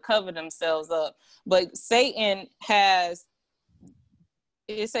together to cover themselves up. But Satan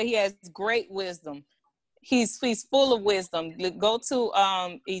he has great wisdom. He's full of wisdom. Go to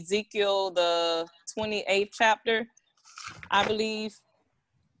Ezekiel, the 28th chapter, I believe.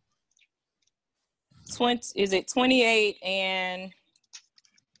 Is it 28? And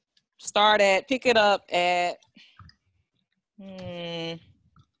pick it up at,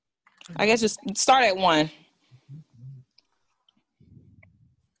 I guess just start at 1.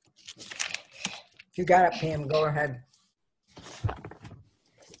 If you got it, Pam, go ahead.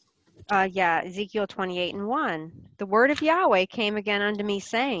 Ezekiel 28 and 1. The word of Yahweh came again unto me,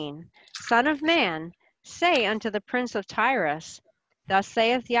 saying, Son of man, say unto the prince of Tyrus, Thus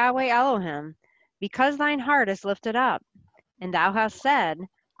saith Yahweh Elohim, because thine heart is lifted up, and thou hast said,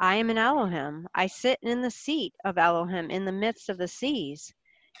 I am an Elohim, I sit in the seat of Elohim in the midst of the seas.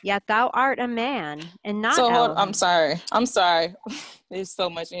 Yet thou art a man, and not Elohim. I'm sorry. There's so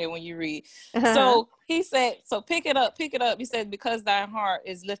much in here when you read. So he said, so pick it up. He said, because thine heart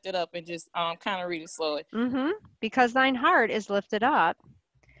is lifted up, and just kind of read it slowly. Because thine heart is lifted up,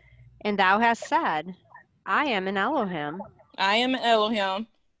 and thou hast said, I am an Elohim. I am an Elohim.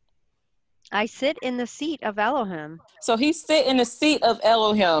 I sit in the seat of Elohim. So he sit in the seat of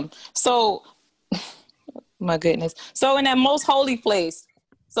Elohim. So, my goodness. So in that most holy place.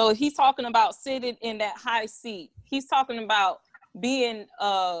 So he's talking about sitting in that high seat. He's talking about being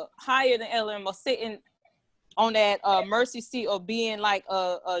higher than Elohim, or sitting on that mercy seat, or being like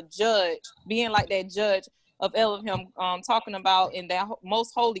a judge, being like that judge of Elohim, talking about in that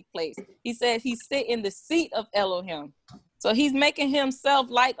most holy place. He said he sit in the seat of Elohim. So he's making himself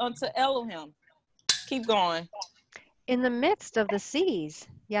like unto Elohim. Keep going. In the midst of the seas,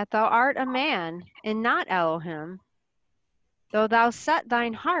 yet thou art a man, and not Elohim, though thou set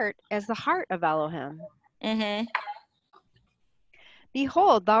thine heart as the heart of Elohim. Mm-hmm.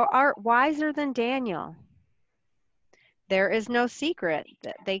 Behold, thou art wiser than Daniel. There is no secret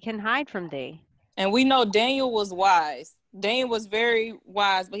that they can hide from thee. And we know Daniel was wise. Daniel was very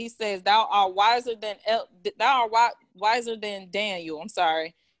wise, but he says, "Thou art wiser than wiser than Daniel." I'm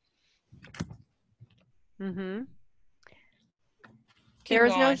sorry. Mm-hmm. Keep There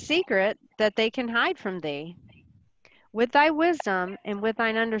is no going. secret that they can hide from thee. With thy wisdom and with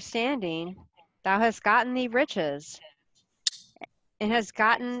thine understanding, thou hast gotten thee riches, and hast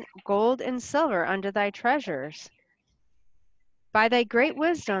gotten gold and silver unto thy treasures. By thy great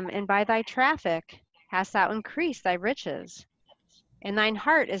wisdom and by thy traffic hast thou increased thy riches, and thine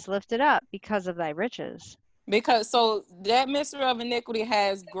heart is lifted up because of thy riches. Because so that mystery of iniquity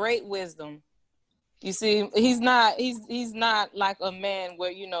has great wisdom. You see, he's not like a man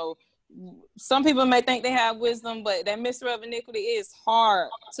where, you know, some people may think they have wisdom, but that mystery of iniquity is hard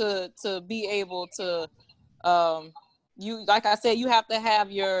to be able to, you, like I said, you have to have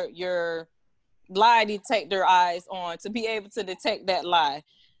your lie detector eyes on to be able to detect that lie.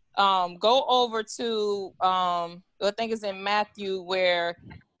 Go over to, I think it's in Matthew, where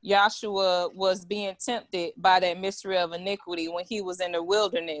Joshua was being tempted by that mystery of iniquity when he was in the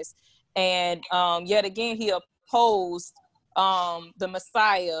wilderness. And yet again, he opposed the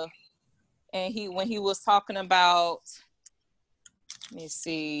Messiah. And when he was talking about, let me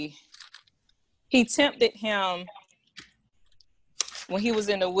see, he tempted him when he was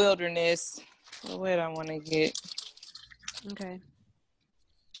in the wilderness. Where do I want to get? Okay.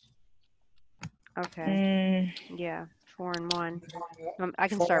 Okay. Yeah. 4 and 1. I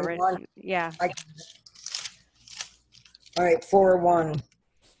can start right. Yeah. All right, 4:1.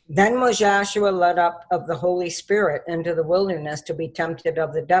 Then was Joshua led up of the Holy Spirit into the wilderness to be tempted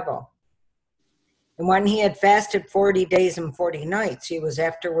of the devil. And when he had fasted 40 days and 40 nights, he was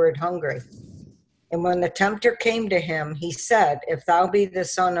afterward hungry. And when the tempter came to him, he said, If thou be the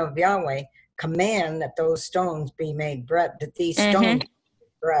Son of Yahweh, command that those stones be made bread, that these stones be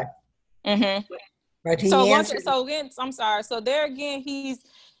bread. Mm-hmm. But he So answered, again, I'm sorry. So there again, he's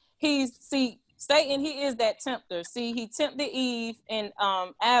see, Satan, he is that tempter. See, he tempted Eve and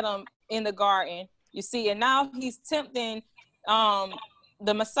Adam in the garden. You see, and now he's tempting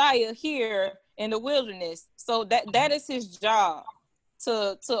the Messiah here in the wilderness. So that is his job,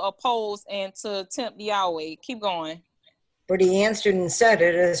 to oppose and to tempt Yahweh. Keep going. But he answered and said,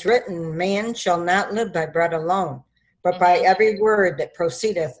 It is written, man shall not live by bread alone, but by every word that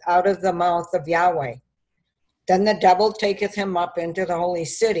proceedeth out of the mouth of Yahweh. Then the devil taketh him up into the holy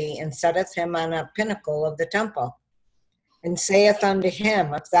city, and setteth him on a pinnacle of the temple, and saith unto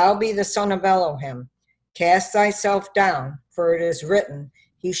him, If thou be the Son of Elohim, cast thyself down, for it is written,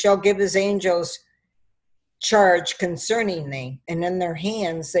 He shall give his angels charge concerning thee, and in their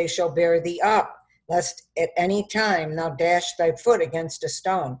hands they shall bear thee up, lest at any time thou dash thy foot against a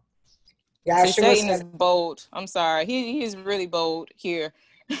stone. Satan is bold. I'm sorry. He is really bold here.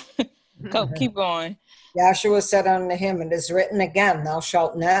 Keep going. Joshua said unto him, It is written again, Thou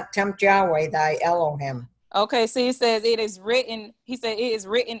shalt not tempt Yahweh thy Elohim. Okay, see, it says it is written. He said it is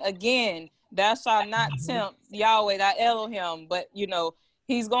written again, Thou shalt not tempt Yahweh thy Elohim. But, you know,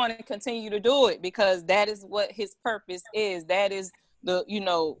 he's going to continue to do it because that is what his purpose is. That is the, you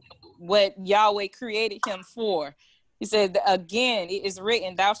know, what Yahweh created him for. He said, again, it is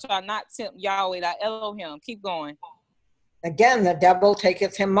written, Thou shalt not tempt Yahweh thy Elohim. Keep going. Again, the devil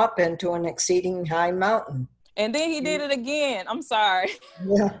taketh him up into an exceeding high mountain. And then he did it again. I'm sorry.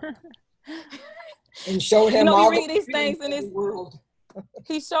 Yeah. And showed him we all read the these things in this world.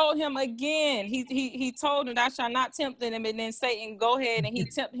 He showed him again. He told him, Thou shalt not tempt him. And then Satan, go ahead, and he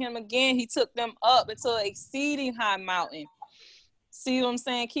tempted him again. He took them up into an exceeding high mountain. See what I'm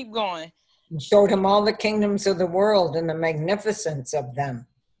saying? Keep going. And showed him all the kingdoms of the world and the magnificence of them.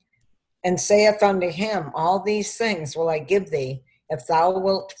 And saith unto him, All these things will I give thee, if thou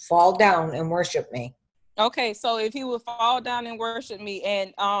wilt fall down and worship me. Okay, so if he would fall down and worship me,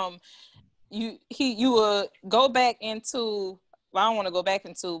 and you would go back into, well, I don't want to go back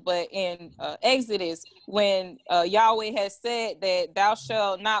into, but in Exodus, when Yahweh has said that thou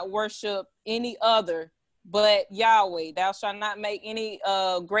shalt not worship any other but Yahweh, thou shalt not make any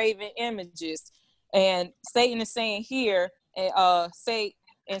graven images. And Satan is saying here, and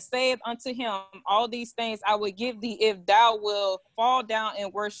saith unto him, All these things I will give thee if thou will fall down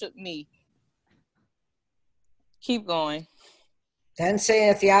and worship me. Keep going. Then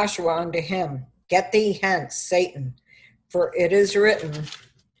saith Yahshua unto him, Get thee hence, Satan, for it is written,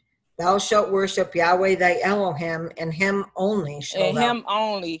 Thou shalt worship Yahweh thy Elohim, and him only shalt And thou. him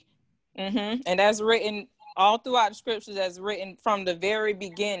only. And that's written all throughout the scriptures. That's written from the very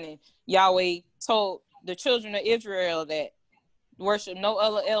beginning. Yahweh told the children of Israel that worship no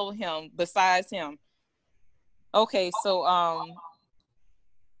other Elohim besides him. Okay, so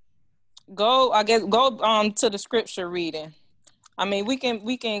go to the scripture reading. I mean, we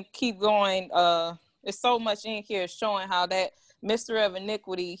can keep going. There's so much in here showing how that Mystery of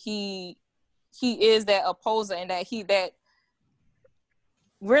Iniquity, he is that opposer, and that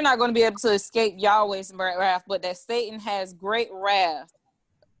we're not going to be able to escape Yahweh's wrath, but that Satan has great wrath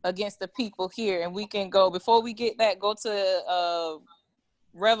against the people here. And we can go, before we get that, go to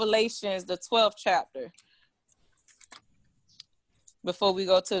Revelations, the 12th chapter, before we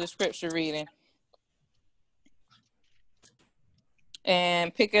go to the scripture reading.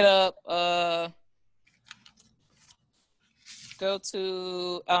 And pick it up, go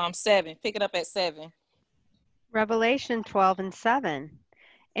to 7. Pick it up at 7. Revelation 12:7.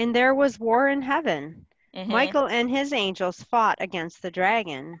 And there was war in heaven. Michael and his angels fought against the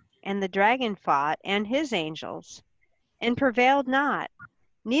dragon, and the dragon fought and his angels, and prevailed not,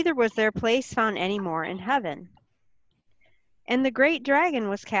 neither was their place found any more in heaven. And the great dragon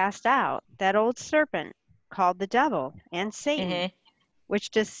was cast out, that old serpent, called the devil and Satan,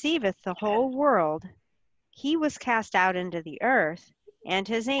 which deceiveth the whole world. He was cast out into the earth, and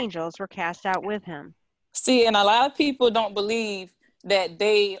his angels were cast out with him. See, and a lot of people don't believe that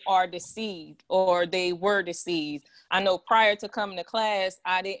they are deceived or they were deceived. I know prior to coming to class,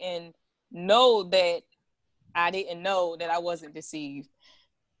 I didn't know that I wasn't deceived.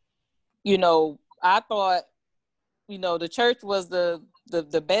 You know, I thought, you know, the church was the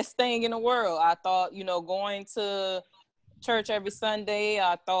best thing in the world. I thought, you know, going to church every Sunday,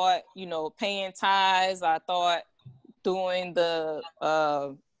 I thought, you know, paying tithes, I thought doing the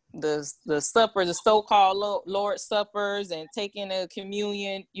supper, the so-called Lord's suppers, and taking the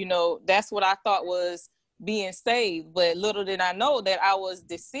communion, you know, that's what I thought was being saved. But little did I know that I was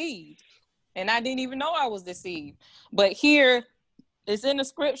deceived, and I didn't even know I was deceived. But here it's in the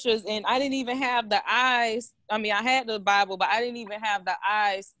scriptures, and I didn't even have the eyes. I mean, I had the Bible, but I didn't even have the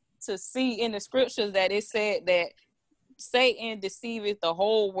eyes to see in the scriptures that it said that Satan deceiveth the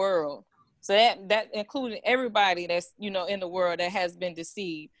whole world. So that included everybody that's, you know, in the world that has been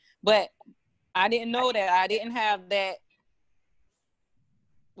deceived. But I didn't know that. I didn't have that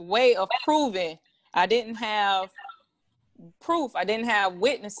way of proving. I didn't have proof. I didn't have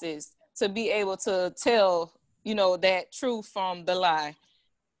witnesses to be able to tell, you know, that truth from the lie.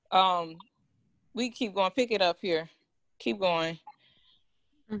 We keep going. Pick it up here. Keep going.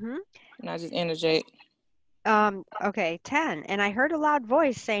 And I just interject. Okay, 10. And I heard a loud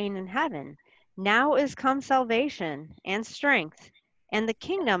voice saying in heaven, Now is come salvation and strength and the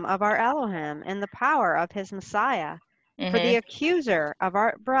kingdom of our Elohim and the power of his Messiah. For the accuser of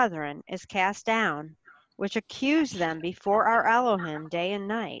our brethren is cast down, which accused them before our Elohim day and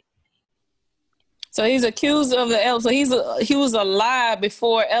night. So he's accused of the Elohim. So he was alive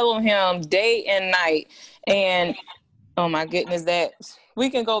before Elohim day and night. And oh my goodness, that we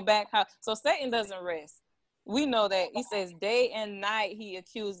can go back. So Satan doesn't rest. We know that he says day and night he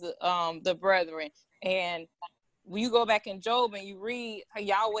accused the brethren. And when you go back in Job and you read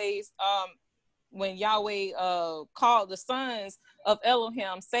Yahweh's when Yahweh called the sons of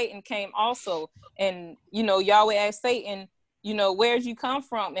Elohim, Satan came also. And you know, Yahweh asked Satan, you know, where'd you come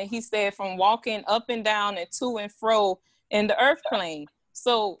from? And he said, from walking up and down and to and fro in the earth plane.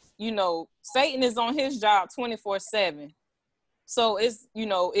 So, you know, Satan is on his job 24/7. So it's, you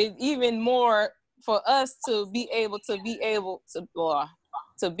know, it even more for us to be able to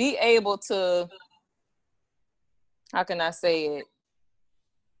how can I say it?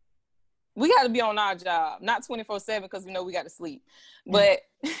 We got to be on our job, not 24/7, because we know we got to sleep. But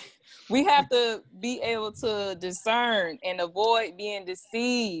we have to be able to discern and avoid being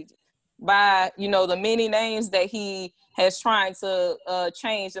deceived by, you know, the many names that he has trying to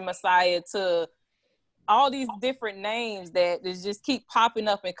change the Messiah to all these different names that just keep popping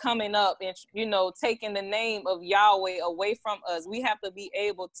up and coming up and, you know, taking the name of Yahweh away from us. We have to be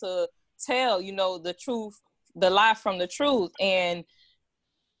able to tell, you know, the truth, the lie from the truth. And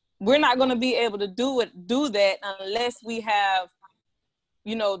we're not going to be able to do that unless we have,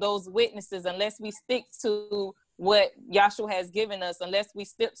 you know, those witnesses, unless we stick to what Yahshua has given us, unless we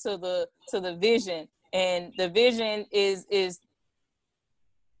stick to the vision. And the vision is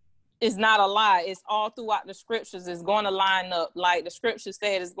is not a lie. It's all throughout the scriptures. It's going to line up. Like the scripture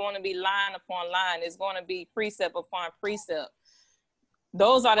said, it's going to be line upon line. It's going to be precept upon precept.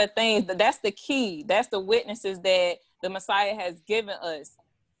 Those are the things, that's the key. That's the witnesses that the Messiah has given us,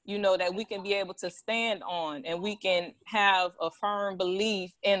 you know, that we can be able to stand on, and we can have a firm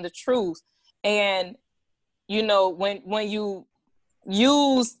belief in the truth. And, you know, when you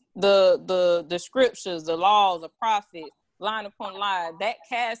use the scriptures, the laws, the prophets, line upon line, that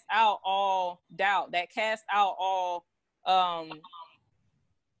casts out all doubt, that casts out all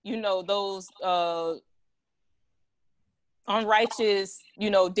you know, those unrighteous, you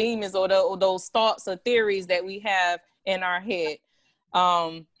know, demons, or those thoughts or theories that we have in our head.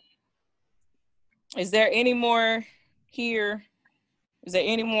 Is there any more here? Is there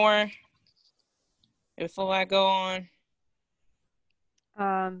any more before I go on?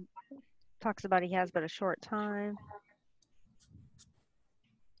 Talks about he has but a short time.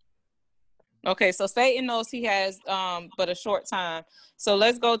 Okay, so Satan knows he has but a short time. So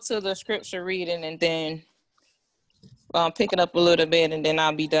let's go to the scripture reading, and then pick it up a little bit, and then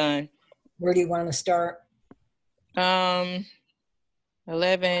I'll be done. Where do you want to start? 11,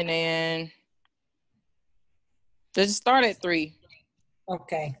 and let's start at 3.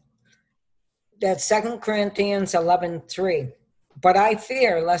 Okay. That's 2 Corinthians 11:3. But I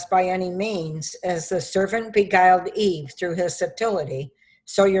fear lest by any means, as the serpent beguiled Eve through his subtlety,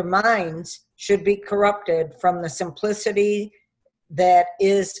 so your minds should be corrupted from the simplicity that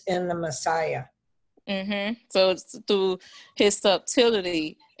is in the Messiah. So it's through his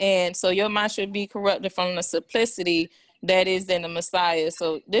subtlety, and so your mind should be corrupted from the simplicity that is in the Messiah.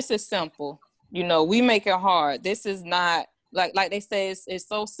 So this is simple. You know, we make it hard. This is not like they say, it's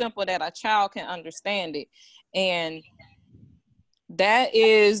so simple that a child can understand it. And that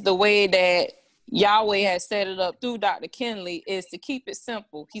is the way that Yahweh has set it up through Dr. Kinley, is to keep it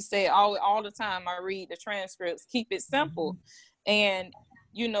simple. He said all the time, I read the transcripts, keep it simple. And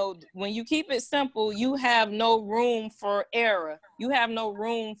you know, when you keep it simple, you have no room for error. You have no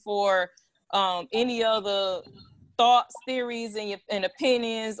room for any other thoughts, theories, and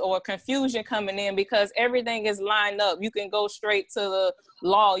opinions or confusion coming in, because everything is lined up. You can go straight to the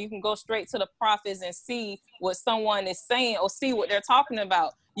law. You can go straight to the prophets and see what someone is saying, or see what they're talking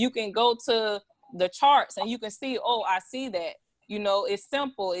about. You can go to the charts and you can see, oh, I see that. You know, it's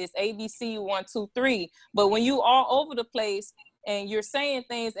simple. It's ABC 1, 2, 3. But when you all over the place and you're saying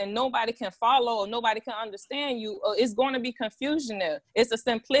things and nobody can follow or nobody can understand you, it's going to be confusion there. It's the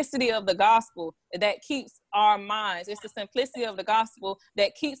simplicity of the gospel that keeps our minds. It's the simplicity of the gospel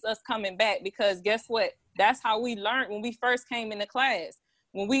that keeps us coming back, because guess what? That's how we learned when we first came into class.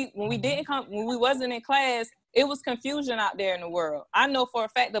 When we wasn't in class, it was confusion out there in the world. I know for a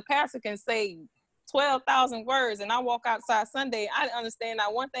fact the pastor can say 12,000 words, and I walk outside Sunday, I didn't understand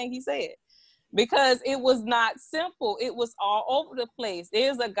not one thing he said, because it was not simple. It was all over the place.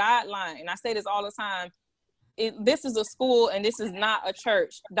 There's a guideline, and I say this all the time. This is a school, and this is not a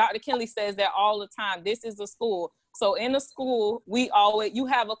church. Dr. Kinley says that all the time. This is a school. So in a school, you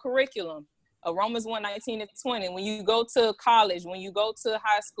have a curriculum, Romans 1:19-20. When you go to college, when you go to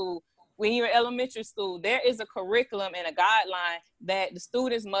high school, when you're in elementary school, there is a curriculum and a guideline that the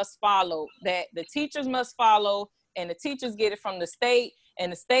students must follow, that the teachers must follow, and the teachers get it from the state,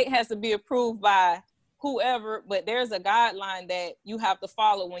 and the state has to be approved by whoever, but there's a guideline that you have to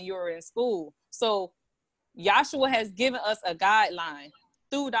follow when you're in school. So Yahshua has given us a guideline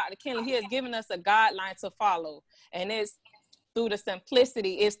through Dr. Kinley. He has given us a guideline to follow, and it's through the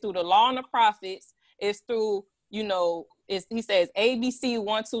simplicity. It's through the law and the prophets. It's through, you know, he says ABC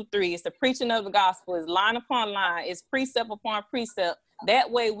 1, 2, 3. It's the preaching of the gospel. It's line upon line. It's precept upon precept.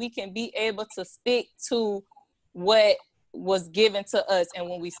 That way we can be able to stick to what was given to us. And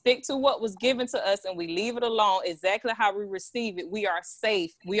when we stick to what was given to us and we leave it alone, exactly how we receive it, we are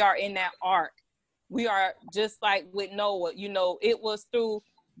safe. We are in that ark. We are just like with Noah. You know, it was through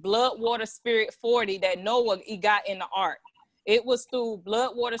blood, water, spirit 40 that Noah, he got in the ark. It was through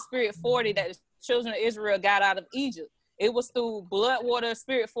blood, water, spirit 40 that the children of Israel got out of Egypt. It was through blood, water,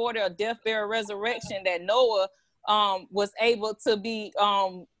 spirit 40, or death, burial, resurrection, that Noah was able to be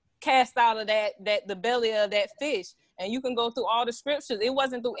cast out of the belly of that fish. And you can go through all the scriptures. It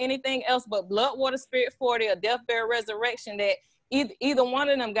wasn't through anything else but blood, water, spirit 40, or death, burial, resurrection that either one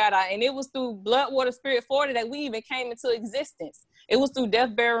of them got out. And it was through blood, water, spirit 40 that we even came into existence. It was through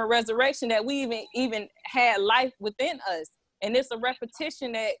death, burial, and resurrection that we even had life within us. And it's a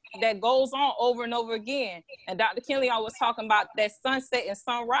repetition that goes on over and over again. And Dr. Kinley always talking about that sunset and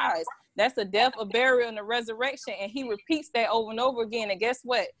sunrise. That's the death, a burial, and the resurrection. And he repeats that over and over again. And guess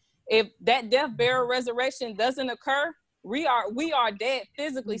what? If that death, burial, resurrection doesn't occur, we are dead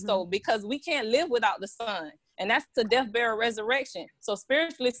physically, so because we can't live without the Son. And that's the death, burial, resurrection. So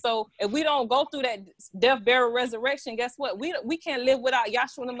spiritually, so if we don't go through that death, burial, resurrection, guess what? We can't live without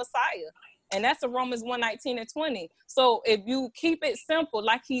Yahshua the Messiah. And that's the Romans 1:19-20. So if you keep it simple,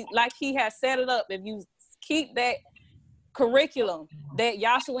 like he has set it up, if you keep that curriculum that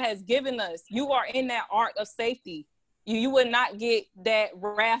Yahshua has given us, you are in that ark of safety. You would not get that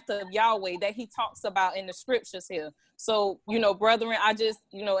wrath of Yahweh that he talks about in the scriptures here. So, brethren, I just,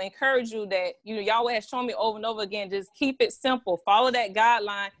 encourage you that, Yahweh has shown me over and over again, just keep it simple, follow that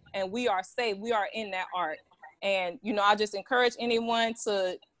guideline, and we are safe. We are in that ark. And, I just encourage anyone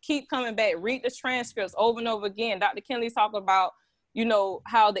to keep coming back, read the transcripts over and over again. Dr. Kinley's talking about,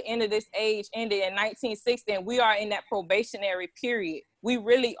 how the end of this age ended in 1960, and we are in that probationary period. We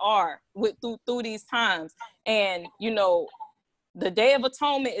really are through these times. And, the Day of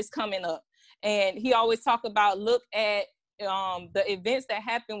Atonement is coming up. And he always talk about, look at the events that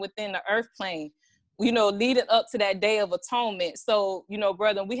happen within the earth plane, leading up to that Day of Atonement. So,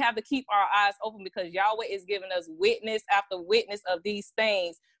 brother, we have to keep our eyes open, because Yahweh is giving us witness after witness of these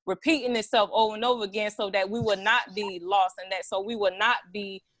things, repeating itself over and over again, so that we will not be lost in that. So we will not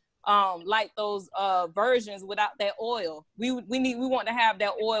be like those virgins without that oil. We want to have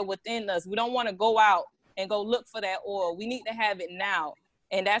that oil within us. We don't want to go out and go look for that oil. We need to have it now.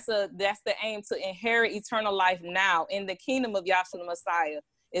 And that's the aim, to inherit eternal life now in the kingdom of Yahshua the Messiah.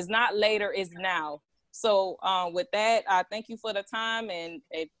 It's not later, it's now. So with that, I thank you for the time. And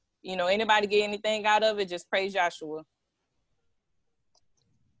if anybody get anything out of it, just praise Yahshua.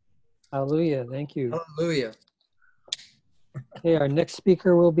 Hallelujah. Thank you. Hallelujah. Okay, our next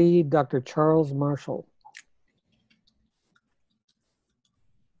speaker will be Dr. Charles Marshall.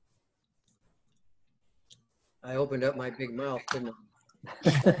 I opened up my big mouth, didn't I?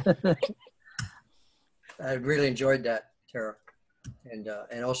 I really enjoyed that, Tara, and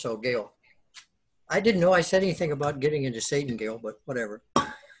also Gail. I didn't know I said anything about getting into Satan, Gail, but whatever.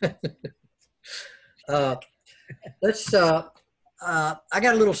 Let's. I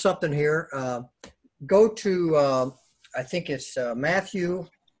got a little something here. Go to. I think it's Matthew,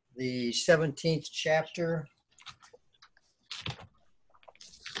 the 17th chapter.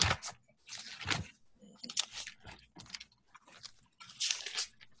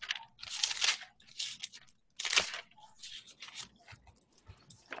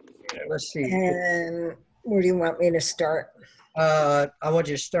 Let's see. And where do you want me to start? I want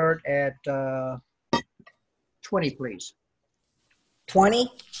you to start at 20, please.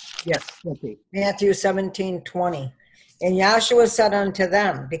 20? Yes, 20. Matthew 17:20. And Yahshua said unto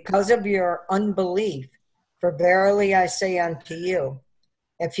them, because of your unbelief, for verily I say unto you,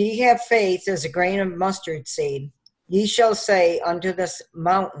 if ye have faith as a grain of mustard seed, ye shall say unto this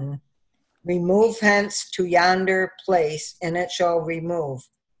mountain, remove hence to yonder place, and it shall remove,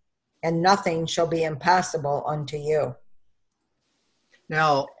 and nothing shall be impossible unto you.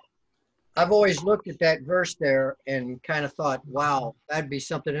 Now, I've always looked at that verse there and kind of thought, wow, that'd be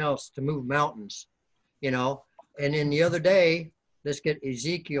something else to move mountains, And then the other day, let's get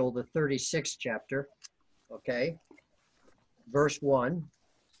Ezekiel, the 36th chapter, okay, verse 1.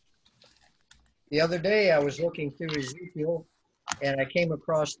 The other day I was looking through Ezekiel and I came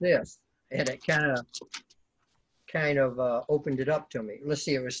across this, and it kind of opened it up to me. Let's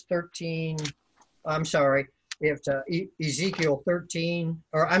see, it was 13, I'm sorry, it's Ezekiel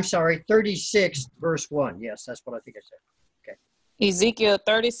 36, verse 1. Yes, that's what I think I said. Okay. Ezekiel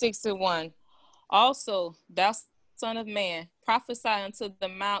 36:1. Also, thou son of man, prophesy unto the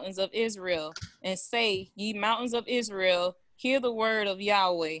mountains of Israel, and say, ye mountains of Israel, hear the word of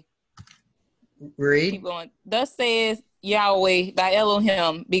Yahweh. Read. Keep going. Thus saith Yahweh, thy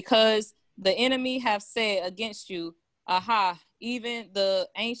Elohim, because the enemy have said against you, aha, even the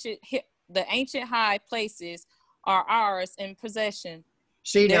ancient high places are ours in possession.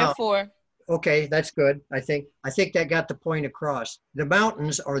 See, therefore, now, okay, that's good. I think that got the point across. The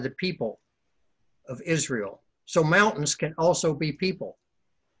mountains are the people of Israel. So mountains can also be people.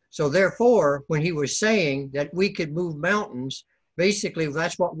 So therefore, when he was saying that we could move mountains, basically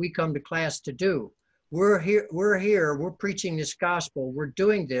that's what we come to class to do. We're here, we're preaching this gospel. We're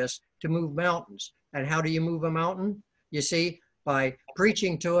doing this to move mountains. And how do you move a mountain? You see, by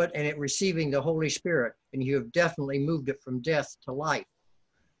preaching to it and it receiving the Holy Spirit. And you have definitely moved it from death to life.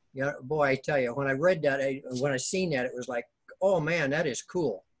 Yeah, boy, I tell you, when I read that, when I seen that, it was like, oh man, that is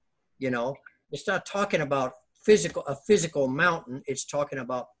cool. It's not talking about a physical mountain. It's talking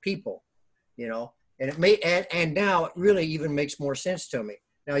about people, and it may, and now it really even makes more sense to me.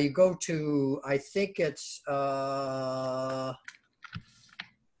 Now you go to, I think it's,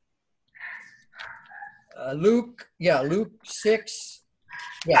 Luke 6.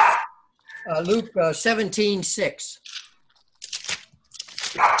 Luke 17:6.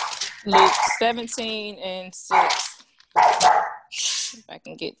 Luke 17:6. If I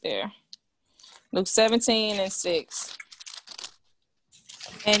can get there. Luke 17:6.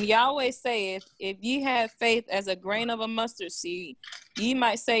 And Yahweh saith, if ye have faith as a grain of a mustard seed, ye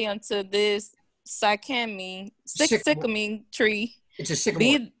might say unto this sycamore tree. It's a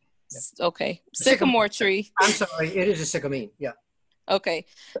sycamore. Okay. Sycamore tree. I'm sorry, it is a sycamore. Yeah. Okay.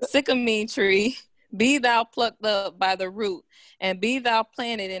 Sycamore tree, be thou plucked up by the root, and be thou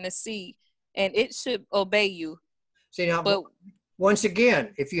planted in a sea, and it should obey you. See now, but once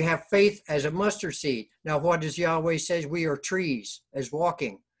again, if you have faith as a mustard seed, now what does Yahweh says? We are trees as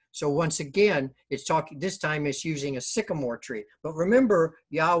walking. So once again, it's talking, this time it's using a sycamore tree. But remember,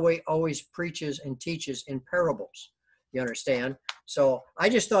 Yahweh always preaches and teaches in parables. You understand? So I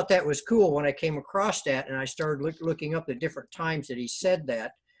just thought that was cool when I came across that, and I started looking up the different times that he said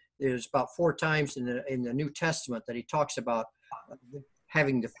that. There's about 4 times in the New Testament that he talks about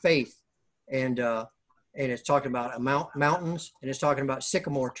having the faith, and it's talking about mountains, and it's talking about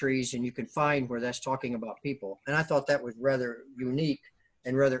sycamore trees, and you can find where that's talking about people. And I thought that was rather unique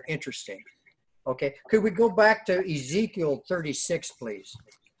and rather interesting. Okay, could we go back to Ezekiel 36, please?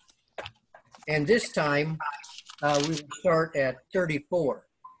 And this time we will start at 34.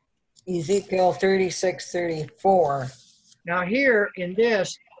 Ezekiel 36:34. Now here in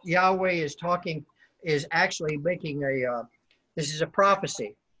this, Yahweh is actually making this is a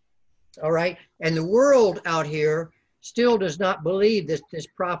prophecy. All right. And the world out here still does not believe that this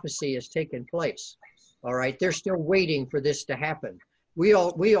prophecy has taken place. All right. They're still waiting for this to happen. We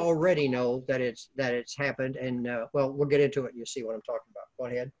already know that it's happened. And well, we'll get into it. You'll see what I'm talking about. Go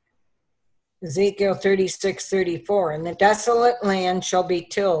ahead. Ezekiel 36:34. And the desolate land shall be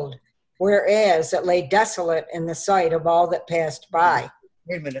tilled, whereas it lay desolate in the sight of all that passed by.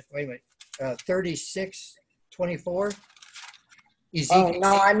 Wait a minute. 36:24. Oh,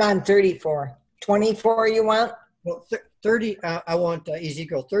 no, I'm on 34. 24 you want? Well, 30, I want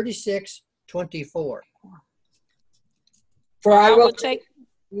Ezekiel 36:24. For I will take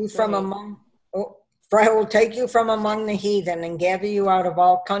you from among the heathen and gather you out of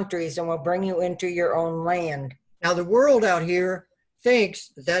all countries and will bring you into your own land. Now the world out here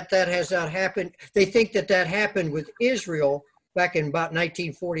thinks that has not happened. They think that happened with Israel back in about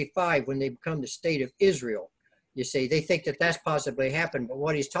 1945 when they become the state of Israel. You see, they think that that's possibly happened. But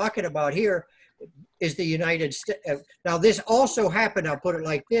what he's talking about here is the United States. Now, this also happened, I'll put it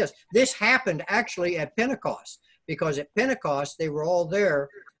like this. This happened actually at Pentecost, because at Pentecost, they were all there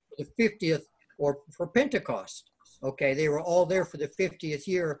for the 50th, or for Pentecost. Okay, they were all there for the 50th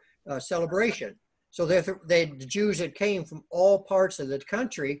year celebration. So the Jews that came from all parts of the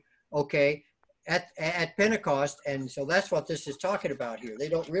country, okay, at Pentecost. And so that's what this is talking about here. They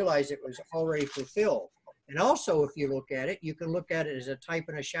don't realize it was already fulfilled. And also, if you look at it, you can look at it as a type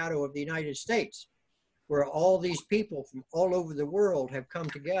and a shadow of the United States, where all these people from all over the world have come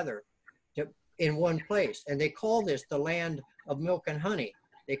together in one place. And they call this the land of milk and honey.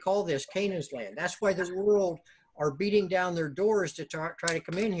 They call this Canaan's land. That's why the world are beating down their doors to try to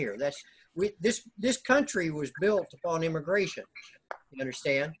come in here. This country was built upon immigration, you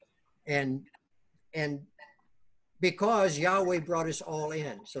understand? And because Yahweh brought us all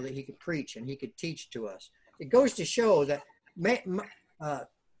in so that he could preach and he could teach to us. It goes to show that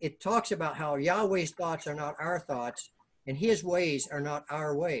it talks about how Yahweh's thoughts are not our thoughts and his ways are not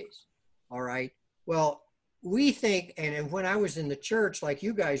our ways. All right. Well, we think, and when I was in the church, like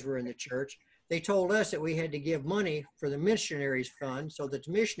you guys were in the church, they told us that we had to give money for the missionaries fund so that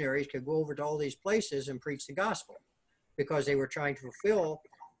the missionaries could go over to all these places and preach the gospel, because they were trying to fulfill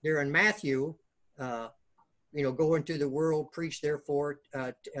there in Matthew, go into the world, preach therefore,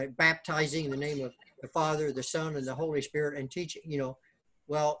 baptizing in the name of the Father, the Son, and the Holy Spirit, and teaching,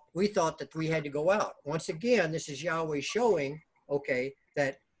 Well, we thought that we had to go out. Once again, this is Yahweh showing, okay,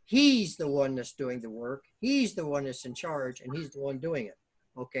 that he's the one that's doing the work. He's the one that's in charge, and he's the one doing it.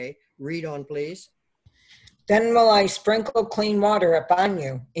 Okay, read on, please. Then will I sprinkle clean water upon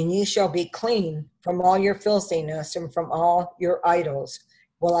you, and ye shall be clean from all your filthiness, and from all your idols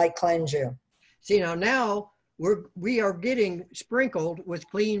will I cleanse you. See, now we are getting sprinkled with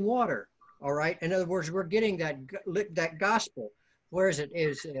clean water. All right. In other words, we're getting that gospel. Where is it?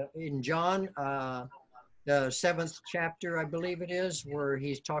 Is in John, the 7th chapter, I believe it is, where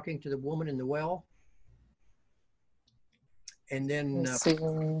he's talking to the woman in the well. And then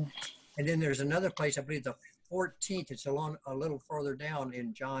there's another place, I believe the 14th. It's a little further down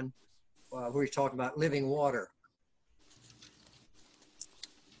in John, where he's talking about living water.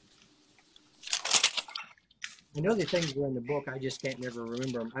 I know the things are in the book, I just can't never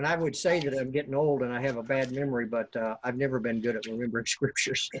remember them. And I would say that I'm getting old and I have a bad memory, but I've never been good at remembering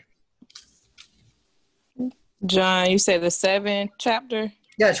scriptures. John, you said the 7th chapter?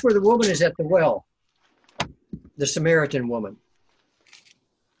 Yeah, it's where the woman is at the well, the Samaritan woman.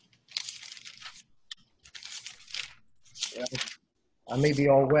 Yeah, I may be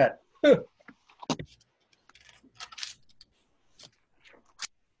all wet.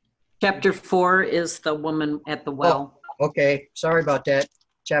 Chapter 4 is the woman at the well. Oh, okay, sorry about that.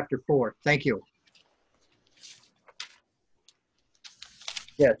 Chapter 4. Thank you.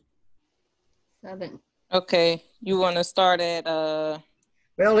 Yes. 7. Okay, you want to start at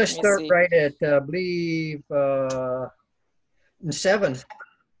Well, let's start right at I believe 7.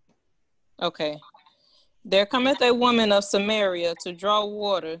 Okay. There cometh a woman of Samaria to draw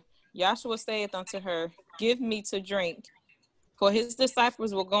water. Joshua saith unto her, Give me to drink. For his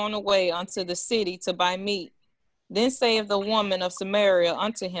disciples were gone away unto the city to buy meat. Then saith the woman of Samaria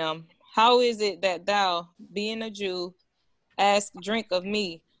unto him, How is it that thou, being a Jew, ask drink of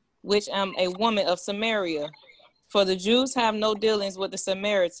me, which am a woman of Samaria? For the Jews have no dealings with the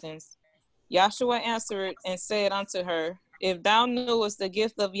Samaritans. Joshua answered and said unto her, If thou knewest the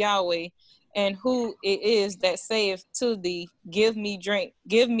gift of Yahweh, and who it is that saith to thee, Give me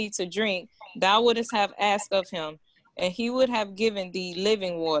to drink, thou wouldest have asked of him, and he would have given thee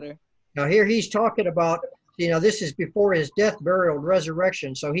living water. Now here he's talking about, this is before his death, burial, and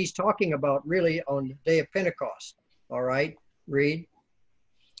resurrection. So he's talking about really on the day of Pentecost. All right, read.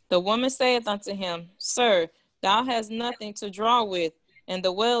 The woman saith unto him, Sir, thou hast nothing to draw with, and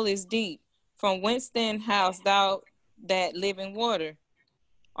the well is deep. From whence then hast thou that living water?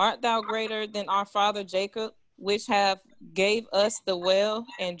 Art thou greater than our father Jacob, which gave us the well,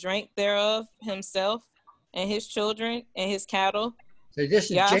 and drank thereof himself, and his children, and his cattle? So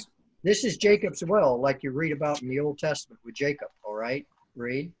this is Jacob's well, like you read about in the Old Testament with Jacob. All right,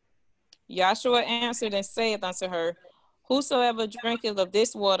 read. Joshua answered and saith unto her, Whosoever drinketh of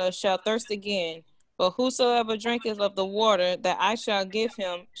this water shall thirst again, but whosoever drinketh of the water that I shall give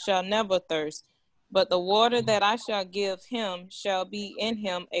him shall never thirst. But the water that I shall give him shall be in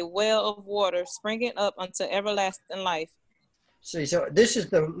him a well of water springing up unto everlasting life. See, so this is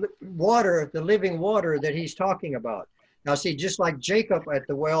the water, the living water that he's talking about. Now, see, just like Jacob at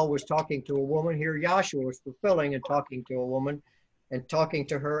the well was talking to a woman, here Joshua was fulfilling and talking to a woman and talking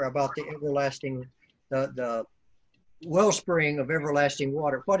to her about the everlasting, the wellspring of everlasting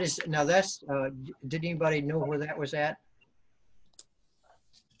water. What is, now that's, did anybody know where that was at?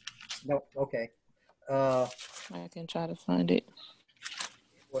 No, okay. I can try to find it.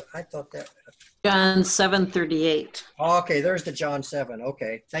 Well, I thought that. John 7:38. Okay, there's the John 7.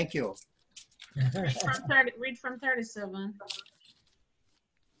 Okay, thank you. Read from 37.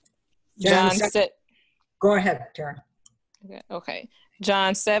 John Go ahead, Tara. Okay.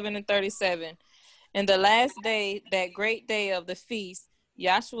 John 7:37. In the last day, that great day of the feast,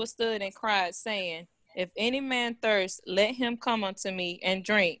 Joshua stood and cried, saying, If any man thirst, let him come unto me and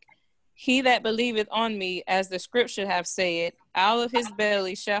drink. He that believeth on me, as the scripture have said, out of his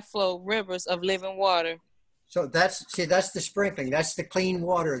belly shall flow rivers of living water. So that's the sprinkling. That's the clean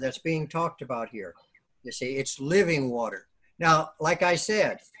water that's being talked about here. You see, it's living water. Now, like I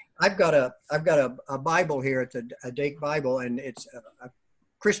said, I've got a Bible here, it's a Dake Bible, and it's a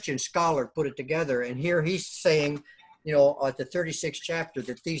Christian scholar put it together. And here he's saying, at the 36th chapter,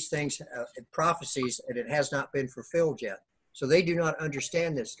 that these things, prophecies, and it has not been fulfilled yet. So they do not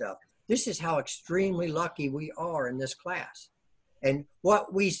understand this stuff. This is how extremely lucky we are in this class. And what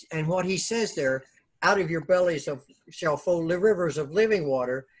he says there, out of your bellies shall flow rivers of living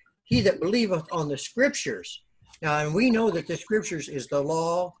water, he that believeth on the scriptures. Now, and we know that the scriptures is the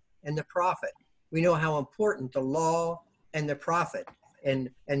law and the prophet. We know how important the law and the prophet and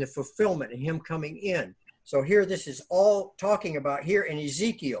the fulfillment and him coming in. So here, this is all talking about here in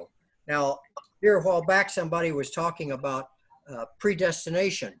Ezekiel. Now, here a while back, somebody was talking about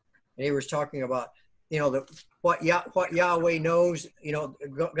predestination. And he was talking about, what Yahweh knows,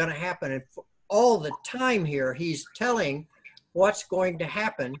 going to happen. And all the time here, he's telling what's going to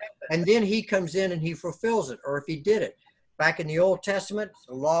happen. And then he comes in and he fulfills it, or if he did it. Back in the Old Testament,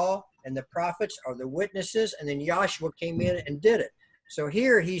 the law and the prophets are the witnesses. And then Joshua came in and did it. So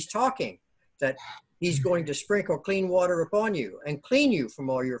here he's talking that he's going to sprinkle clean water upon you and clean you from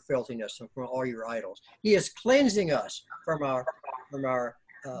all your filthiness and from all your idols. He is cleansing us from our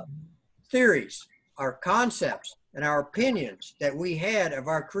theories, our concepts, and our opinions that we had of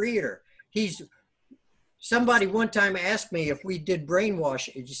our Creator. Somebody one time asked me if we did brainwash.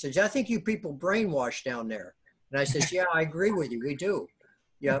 He says, I think you people brainwash down there. And I says, yeah, I agree with you. We do.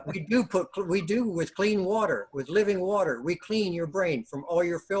 Yeah, we do with clean water, with living water. We clean your brain from all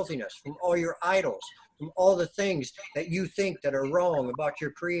your filthiness, from all your idols, from all the things that you think that are wrong about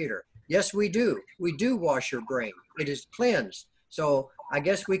your creator. Yes, we do. We do wash your brain. It is cleansed. So I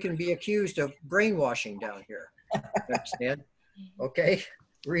guess we can be accused of brainwashing down here. Understand? Okay.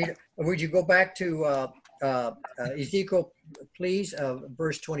 Read. Would you go back to Ezekiel, please?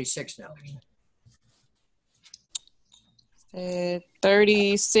 Verse 26 now.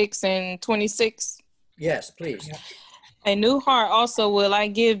 36 and 26. Yes, please. A new heart also will I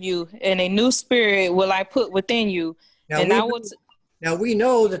give you, and a new spirit will I put within you. Now we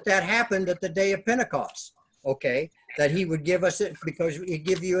know that that happened at the day of Pentecost, okay? That he would give us it because he'd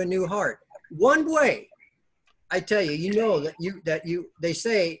give you a new heart. One way, I tell you, you know they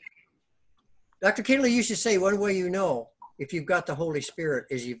say, Dr. Kinley used to say, one way you know if you've got the Holy Spirit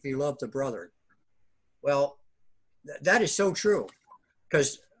is if you love the brother. Well, that is so true,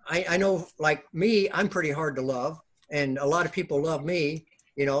 because I know, like me, I'm pretty hard to love, and a lot of people love me.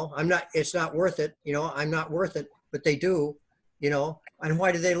 You know, it's not worth it. You know, I'm not worth it, but they do. You know, and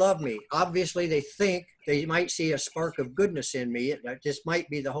why do they love me? Obviously, they think they might see a spark of goodness in me. It just might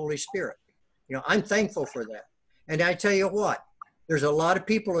be the Holy Spirit. You know, I'm thankful for that. And I tell you what, there's a lot of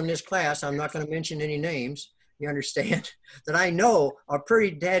people in this class, I'm not going to mention any names, you understand, that I know are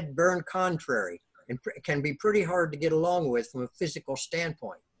pretty dead, burn contrary and can be pretty hard to get along with from a physical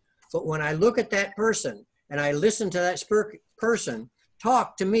standpoint. But when I look at that person and I listen to that person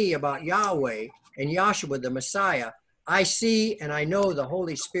talk to me about Yahweh and Yahshua, the Messiah, I see and I know the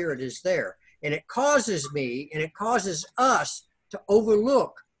Holy Spirit is there. And it causes me and it causes us to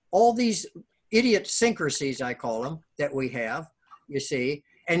overlook all these idiosyncrasies, I call them, that we have, you see,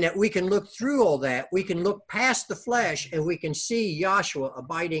 and that we can look through all that. We can look past the flesh and we can see Yahshua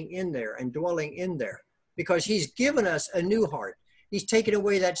abiding in there and dwelling in there, because he's given us a new heart. He's taken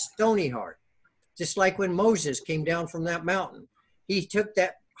away that stony heart. Just like when Moses came down from that mountain, he took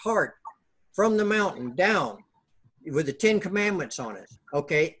that heart from the mountain down with the 10 commandments on it,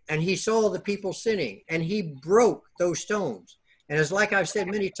 okay? And he saw the people sinning and he broke those stones. And it's like I've said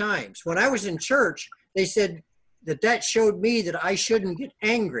many times, when I was in church, they said that showed me that I shouldn't get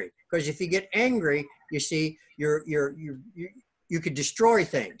angry, because if you get angry, you see, you could destroy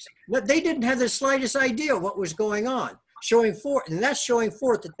things. But they didn't have the slightest idea what was going on, showing forth, and that's showing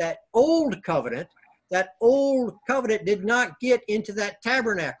forth that old covenant did not get into that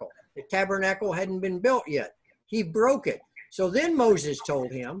tabernacle. The tabernacle hadn't been built yet. He broke it. So then Moses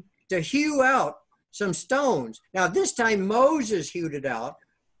told him to hew out some stones. Now this time Moses hewed it out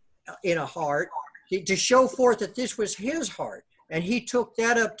in a heart to show forth that this was his heart. And he took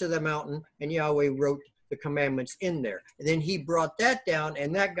that up to the mountain and Yahweh wrote the commandments in there. And then he brought that down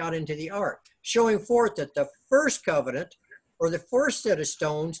and that got into the ark, showing forth that the first covenant or the first set of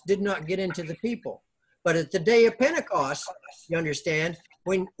stones did not get into the people. But at the day of Pentecost, you understand,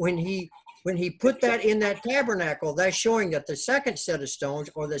 when he put that in that tabernacle, that's showing that the second set of stones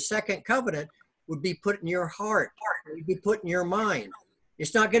or the second covenant would be put in your heart, it would be put in your mind.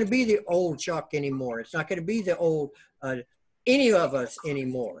 It's not going to be the old Chuck anymore. It's not going to be the old any of us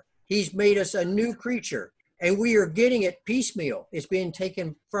anymore. He's made us a new creature, and we are getting it piecemeal. It's being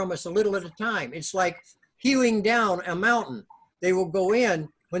taken from us a little at a time. It's like hewing down a mountain. They will go in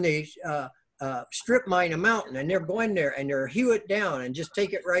when they strip mine a mountain, and they're going there and they're hew it down and just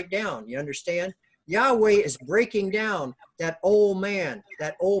take it right down. You understand? Yahweh is breaking down that old man,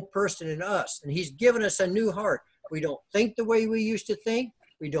 that old person in us, and he's given us a new heart. We don't think the way we used to think.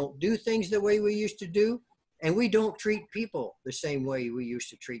 We don't do things the way we used to do. And we don't treat people the same way we used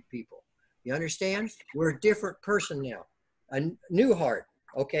to treat people. You understand? We're a different person now. A new heart,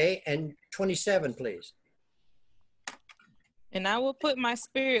 okay? And 27, please. And I will put my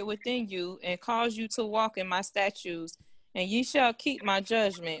spirit within you and cause you to walk in my statutes, and ye shall keep my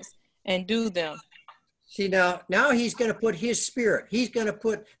judgments and do them. See, now he's going to put his spirit. He's going to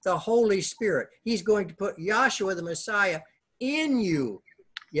put the Holy Spirit. He's going to put Yahshua, the Messiah, in you.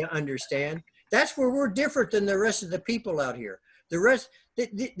 You understand? That's where we're different than the rest of the people out here. The rest,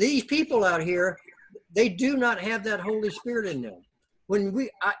 these people out here, they do not have that Holy Spirit in them.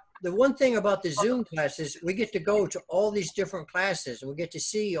 The one thing about the Zoom classes, we get to go to all these different classes and we get to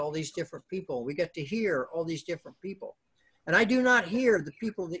see all these different people. We get to hear all these different people. And I do not hear the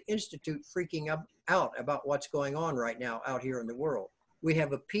people of the Institute freaking out about what's going on right now out here in the world. We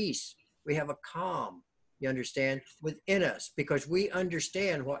have a peace. We have a calm, you understand, within us, because we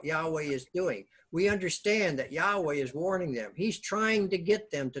understand what Yahweh is doing. We understand that Yahweh is warning them. He's trying to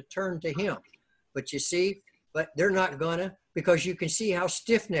get them to turn to him. But you see, but they're not gonna, because you can see how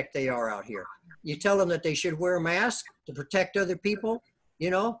stiff-necked they are out here. You tell them that they should wear a mask to protect other people. you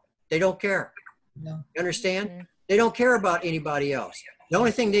know, they don't care. No. You understand? They don't care about anybody else. The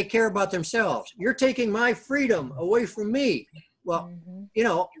only thing they care about themselves. You're taking my freedom away from me. Well, you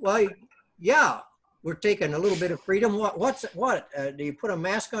know, well, yeah, we're taking a little bit of freedom. What? Do you put a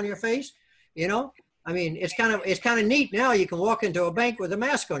mask on your face? You know, I mean, it's kind of neat now. You can walk into a bank with a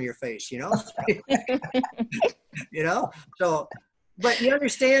mask on your face. You know, you know. So, but you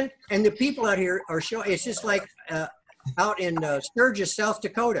understand, and the people out here are showing. It's just like out in Sturgis, South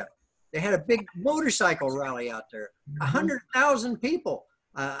Dakota. They had a big motorcycle rally out there. 100,000 people.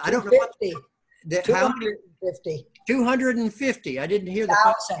 I don't know what. 250. 250. I didn't hear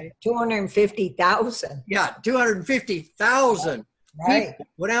the 250,000. Yeah, 250,000 Right. people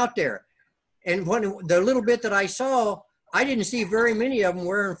went out there. And when the little bit that I saw, I didn't see very many of them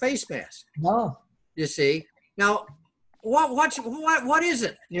wearing face masks. No. You see? Now, what is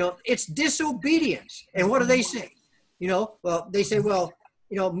it? You know, it's disobedience. And what do they say? You know, well, they say, well,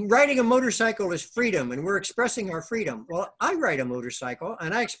 you know, riding a motorcycle is freedom and we're expressing our freedom. Well, I ride a motorcycle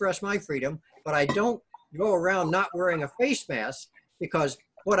and I express my freedom, but I don't go around not wearing a face mask, because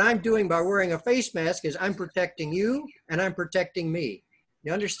what I'm doing by wearing a face mask is I'm protecting you and I'm protecting me.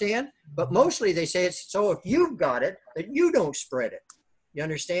 You understand? But mostly they say it's so if you've got it, that you don't spread it. You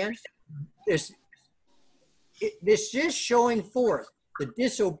understand? This is showing forth the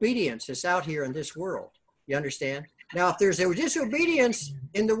disobedience that's out here in this world. You understand? Now, if there's a disobedience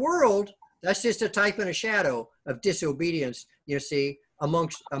in the world, that's just a type and a shadow of disobedience, you see,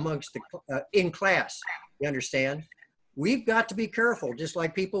 amongst the in class. You understand? We've got to be careful, just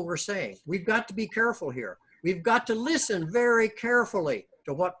like people were saying. We've got to be careful here. We've got to listen very carefully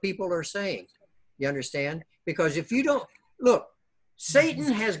to what people are saying. You understand? Because if you don't, look, Satan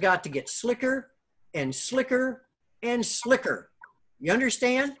has got to get slicker and slicker and slicker. You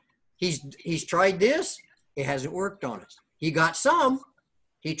understand? He's tried this. It hasn't worked on us. He got some.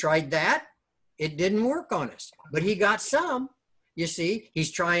 He tried that. It didn't work on us. But he got some. You see,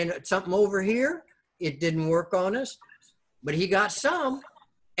 he's trying something over here. It didn't work on us. But he got some.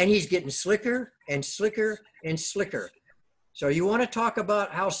 And he's getting slicker and slicker and slicker. So you want to talk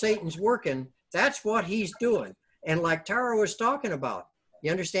about how Satan's working, that's what he's doing. And like Tara was talking about, you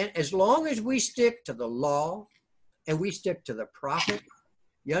understand? As long as we stick to the law and we stick to the prophet,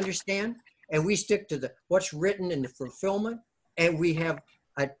 you understand? And we stick to what's written in the fulfillment, and we have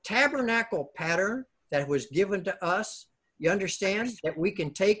a tabernacle pattern that was given to us, you understand, that we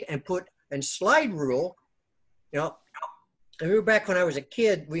can take and put and slide rule. You know, I remember back when I was a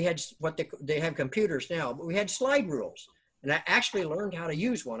kid, we had they have computers now, but we had slide rules. And I actually learned how to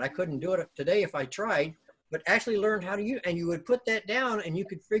use one. I couldn't do it today if I tried, but actually learned how to use, and you would put that down and you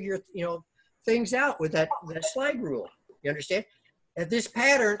could figure, you know, things out with that slide rule. You understand? And this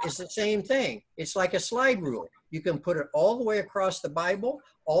pattern is the same thing. It's like a slide rule. You can put it all the way across the Bible,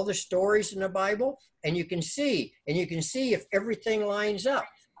 all the stories in the Bible, and you can see if everything lines up,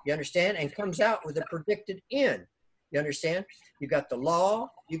 you understand, and comes out with a predicted end. You understand? You got the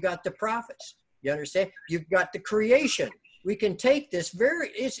law, you got the prophets. You understand? You've got the creation. We can take this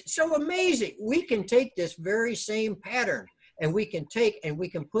it's so amazing. We can take this very same pattern and we can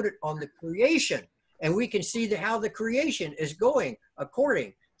put it on the creation. And we can see how the creation is going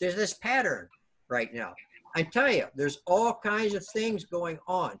according to this pattern right now. I tell you, there's all kinds of things going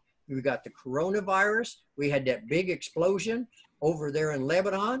on. We got the coronavirus. We had that big explosion over there in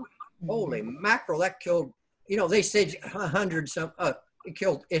Lebanon. Holy mackerel, that killed, you know, they said 100 some,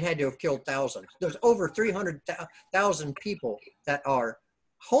 it had to have killed thousands. There's over 300,000 people that are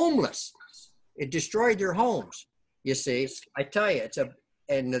homeless. It destroyed their homes. You see, I tell you,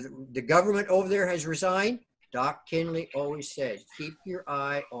 and the government over there has resigned. Doc Kinley always says, keep your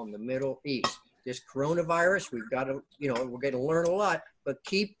eye on the Middle East. This coronavirus, we've got to, you know, we're going to learn a lot, but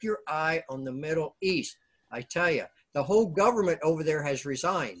keep your eye on the Middle East. I tell you, the whole government over there has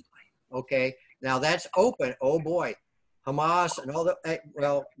resigned. Okay, now that's open. Oh boy, Hamas and all that.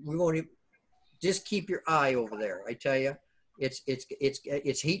 Well, we won't even, just keep your eye over there. I tell you,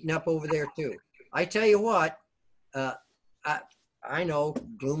 it's heating up over there too. I tell you what, I know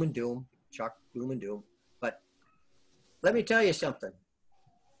gloom and doom, Chuck, gloom and doom, but let me tell you something.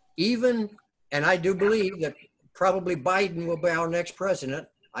 And I do believe that probably Biden will be our next president.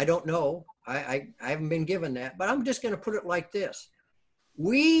 I don't know. I haven't been given that, but I'm just going to put it like this.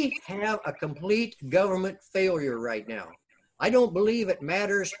 We have a complete government failure right now. I don't believe it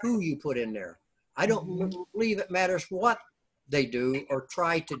matters who you put in there. I don't believe it matters what they do or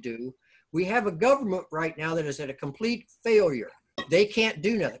try to do. We have a government right now that is at a complete failure. They can't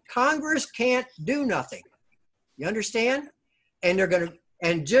do nothing. Congress can't do nothing. You understand? And they're going to,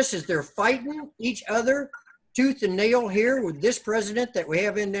 and just as they're fighting each other tooth and nail here with this president that we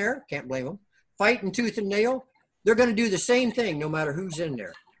have in there. Can't blame them. Fighting tooth and nail. They're going to do the same thing no matter who's in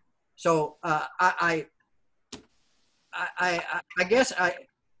there. So I guess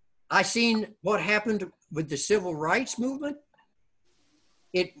I seen what happened with the civil rights movement.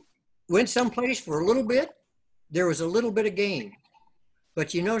 It went someplace for a little bit. There was a little bit of gain.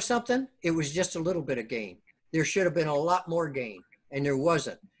 But you know something? It was just a little bit of gain. There should have been a lot more gain, and there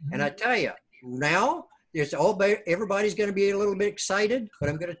wasn't. And I tell you, now everybody's going to be a little bit excited, but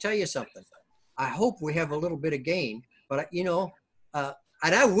I'm going to tell you something. I hope we have a little bit of gain, but and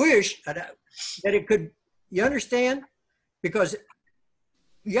I wish that it could, you understand? Because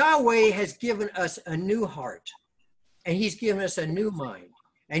Yahweh has given us a new heart, and he's given us a new mind,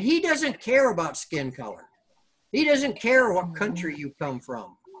 and he doesn't care about skin color. He doesn't care what country you come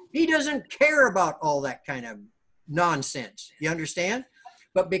from. He doesn't care about all that kind of nonsense. You understand?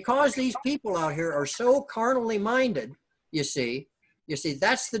 But because these people out here are so carnally minded, you see,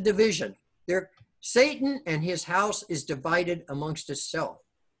 that's the division. Satan and his house is divided amongst itself.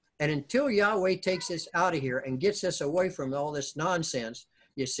 And until Yahweh takes us out of here and gets us away from all this nonsense,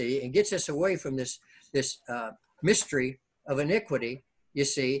 you see, and gets us away from this mystery of iniquity, you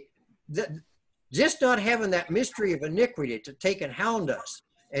see, just not having that mystery of iniquity to take and hound us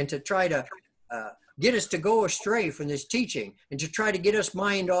and to try to get us to go astray from this teaching and to try to get us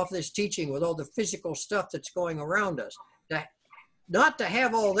mind off this teaching with all the physical stuff that's going around us. Not to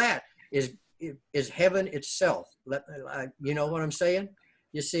have all that is heaven itself. You know what I'm saying?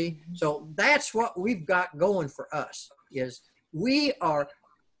 You see? So that's what we've got going for us, is we are,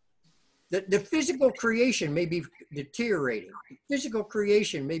 the physical creation may be deteriorating. The physical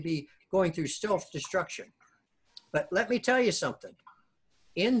creation may be going through self-destruction. But let me tell you something.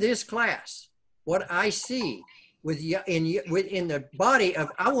 In this class, what I see in the body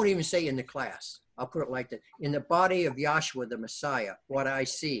of, I won't even say in the class, I'll put it like that, in the body of Yahshua the Messiah, what I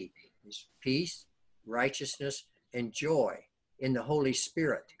see is peace, righteousness, and joy in the Holy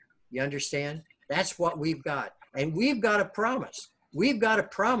Spirit. You understand? That's what we've got. And we've got a promise. We've got a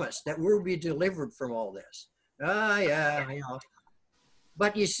promise that we'll be delivered from all this. Yeah.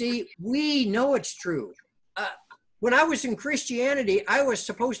 But you see, we know it's true. When I was in Christianity, I was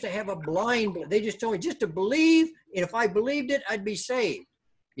supposed to have a blind, they just told me just to believe, and if I believed it, I'd be saved,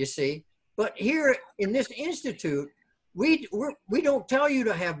 you see. But here in this institute, we don't tell you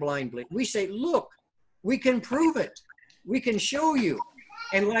to have blind belief. We say, look, we can prove it. We can show you.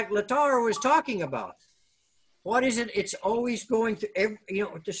 And like Latara was talking about, what is it? It's always going through,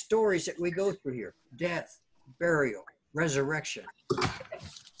 the stories that we go through here. Death, burial, resurrection,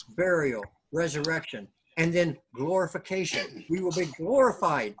 burial, resurrection, and then glorification. We will be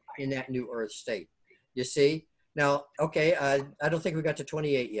glorified in that new earth state. You see? Now, okay, I don't think we got to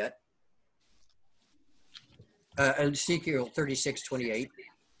 28 yet. Ezekiel 36:28.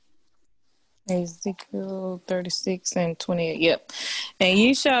 Ezekiel 36 and 28. Yep. And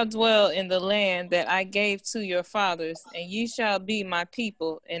ye shall dwell in the land that I gave to your fathers, and ye shall be my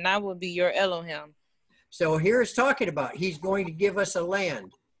people, and I will be your Elohim. So here it's talking about he's going to give us a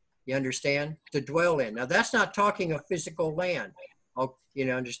land, you understand, to dwell in. Now that's not talking of physical land,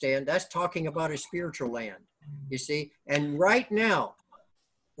 you understand? That's talking about a spiritual land, you see? And right now,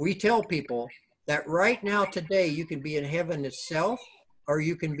 we tell people that right now today you can be in heaven itself or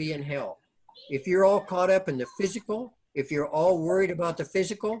you can be in hell. If you're all caught up in the physical, if you're all worried about the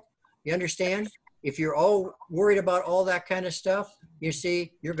physical, you understand? If you're all worried about all that kind of stuff, you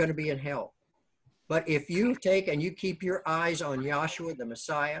see, you're going to be in hell. But if you take and you keep your eyes on Yahshua, the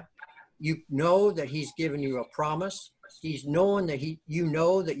Messiah, you know that he's given you a promise. He's knowing that you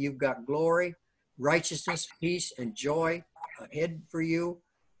know that you've got glory, righteousness, peace, and joy ahead for you.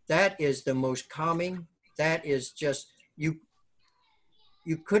 That is the most calming. That is just, you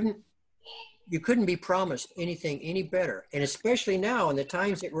couldn't be promised anything any better. And especially now in the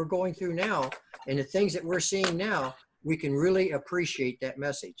times that we're going through now and the things that we're seeing now, we can really appreciate that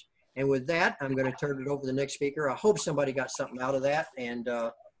message. And with that, I'm going to turn it over to the next speaker. I hope somebody got something out of that. And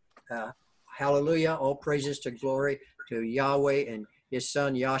hallelujah, all praises to glory to Yahweh and his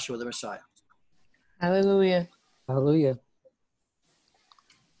son, Yahshua the Messiah. Hallelujah. Hallelujah.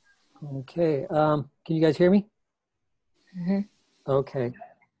 Okay. Can you guys hear me? Mm-hmm. Okay.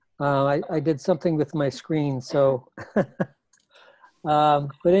 I did something with my screen, so. But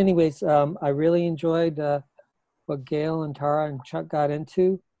anyways, I really enjoyed what Gail and Tara and Chuck got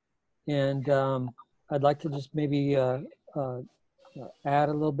into. And I'd like to just maybe add a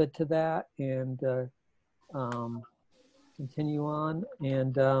little bit to that and continue on.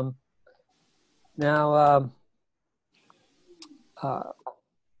 And now,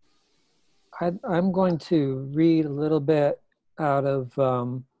 I'm going to read a little bit out of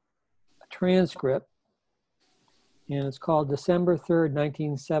a transcript, and it's called December 3rd,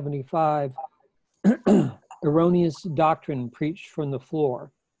 1975, Erroneous Doctrine Preached from the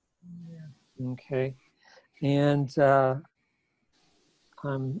Floor. Okay, and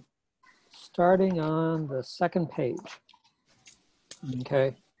I'm starting on the second page.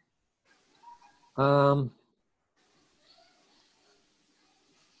 Okay.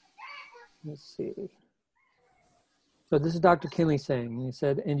 Let's see. So this is Dr. Kinley saying, he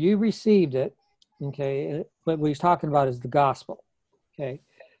said, and you received it, okay, but what he's talking about is the gospel, okay?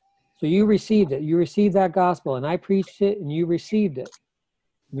 So you received it, you received that gospel, and I preached it, and you received it.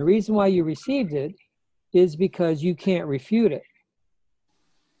 And the reason why you received it is because you can't refute it.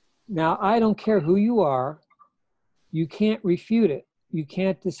 Now, I don't care who you are, you can't refute it. You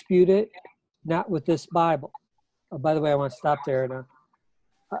can't dispute it, not with this Bible. Oh, by the way, I want to stop there now.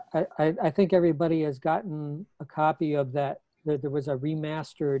 I think everybody has gotten a copy of that. There was a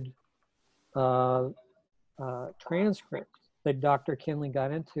remastered transcript that Dr. Kinley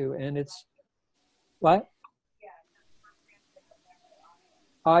got into, and it's what?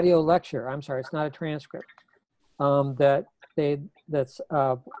 Audio lecture. I'm sorry, it's not a transcript. That's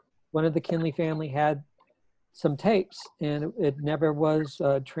one of the Kinley family had some tapes, and it never was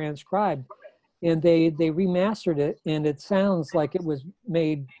transcribed. And they remastered it, and it sounds like it was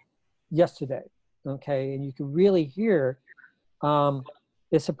made yesterday, okay? And you can really hear,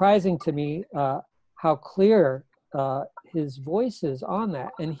 it's surprising to me how clear his voice is on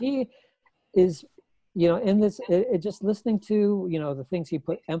that. And he is, you know, in this, just listening to, you know, the things he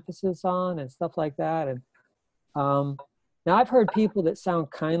put emphasis on and stuff like that. And now I've heard people that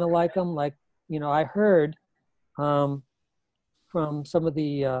sound kind of like him, like, you know, I heard from some of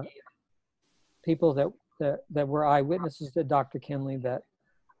the people that were eyewitnesses to Dr. Kinley that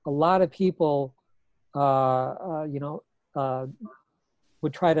a lot of people, would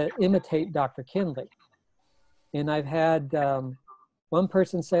try to imitate Dr. Kinley. And I've had one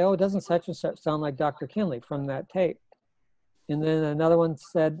person say, oh, it doesn't such and such sound like Dr. Kinley from that tape. And then another one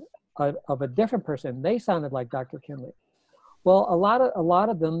said of a different person, they sounded like Dr. Kinley. Well, a lot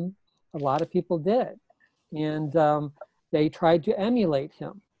of people did. And they tried to emulate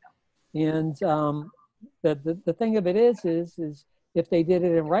him. And the thing of it is if they did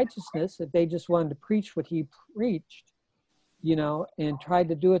it in righteousness, if they just wanted to preach what he preached, you know, and tried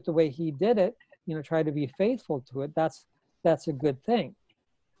to do it the way he did it, you know, try to be faithful to it, that's a good thing.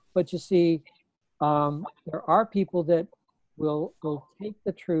 But you see, there are people that will take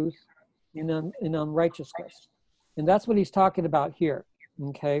the truth in unrighteousness. And that's what he's talking about here,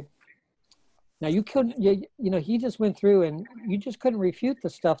 okay? Now you couldn't, you know, he just went through and you just couldn't refute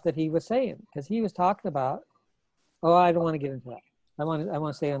the stuff that he was saying, because he was talking about, oh, I don't want to get into that. I want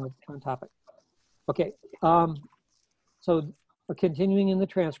to stay on topic. Okay, so continuing in the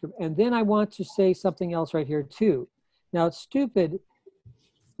transcript. And then I want to say something else right here too. Now it's stupid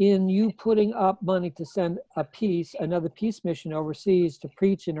in you putting up money to send another peace mission overseas to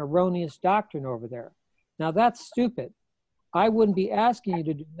preach an erroneous doctrine over there. Now that's stupid. I wouldn't be asking you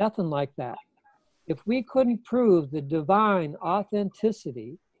to do nothing like that. If we couldn't prove the divine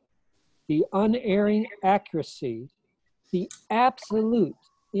authenticity, the unerring accuracy, the absolute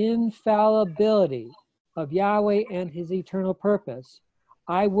infallibility of Yahweh and his eternal purpose,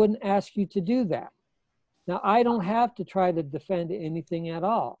 I wouldn't ask you to do that. Now, I don't have to try to defend anything at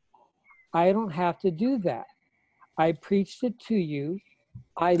all. I don't have to do that. I preached it to you.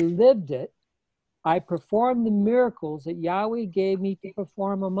 I lived it. I performed the miracles that Yahweh gave me to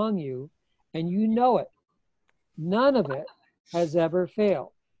perform among you, and you know it. None of it has ever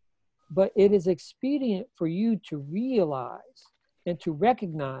failed. But it is expedient for you to realize and to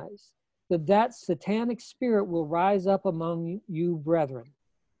recognize that satanic spirit will rise up among you brethren.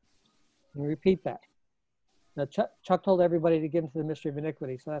 Let me repeat that. Now, Chuck told everybody to get into the mystery of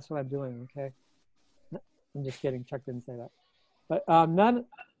iniquity, so that's what I'm doing, okay? I'm just kidding, Chuck didn't say that. But none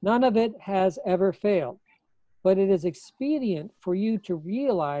of it has ever failed. But it is expedient for you to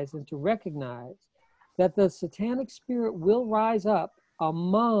realize and to recognize that the satanic spirit will rise up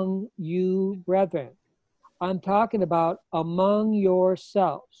among you brethren. I'm talking about among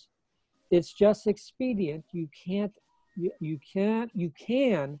yourselves. It's just expedient. You can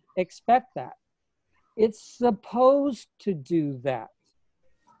expect that. It's supposed to do that.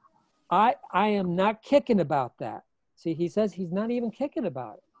 I am not kicking about that. See, he says he's not even kicking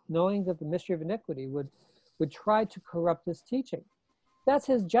about it, knowing that the mystery of iniquity would try to corrupt his teaching. That's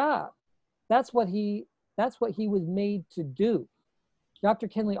his job. That's what he was made to do. Dr.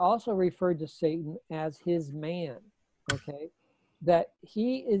 Kinley also referred to Satan as his man, okay? that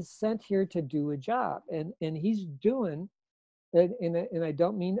he is sent here to do a job, and he's doing, and I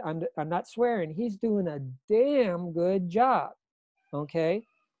don't mean, I'm not swearing, he's doing a damn good job. Okay,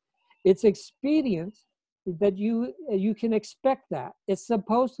 it's expedient that you can expect that. It's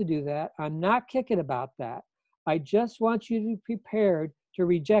supposed to do that. I'm not kicking about that. I just want you to be prepared to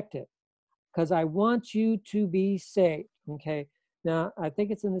reject it, because I want you to be saved. Okay. Now, I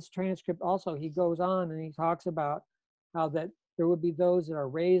think it's in this transcript also, he goes on and he talks about how that there would be those that are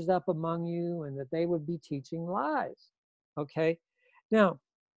raised up among you and that they would be teaching lies. Okay. Now,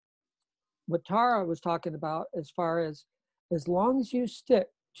 what Tara was talking about, as far as long as you stick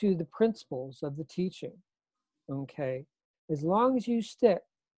to the principles of the teaching, okay, as long as you stick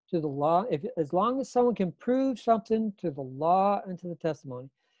to the law, as long as someone can prove something to the law and to the testimony.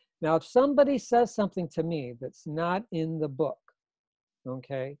 Now, if somebody says something to me that's not in the book,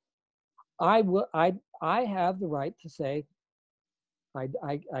 okay, I have the right to say,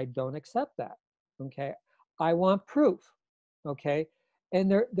 I don't accept that. Okay, I want proof. Okay,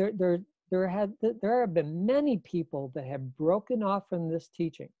 and there have been many people that have broken off from this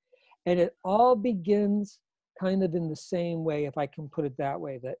teaching, and it all begins kind of in the same way, if I can put it that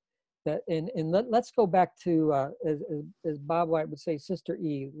way. Let's go back to as Bob White would say, Sister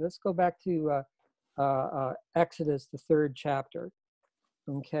Eve. Let's go back to Exodus, the 3rd chapter.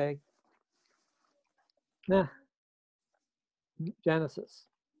 Okay. Nah. Genesis.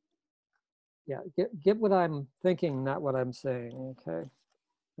 Yeah, get what I'm thinking, not what I'm saying. Okay.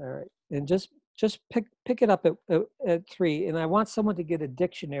 All right. And just pick it up at 3. And I want someone to get a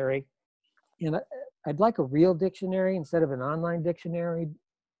dictionary. And I'd like a real dictionary instead of an online dictionary.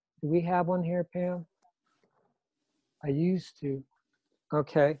 Do we have one here, Pam? I used to.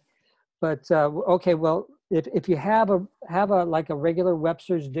 Okay. But okay, well, if you have a like a regular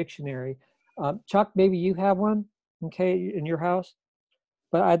Webster's dictionary, Chuck, maybe you have one, okay, in your house.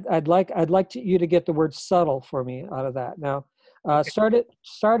 But I'd like you to get the word subtle for me out of that. Now, start at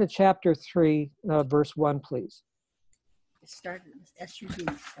chapter 3, verse 1, please. It started with SUD.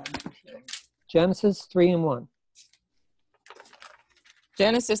 Genesis 3:1.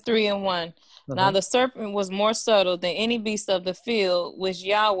 Genesis 3:1. Now the serpent was more subtle than any beast of the field which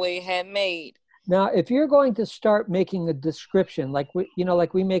Yahweh had made. Now, if you're going to start making a description, like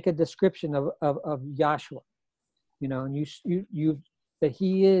we make a description of Joshua, and you that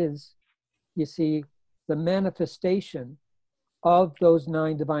he is, you see, the manifestation of those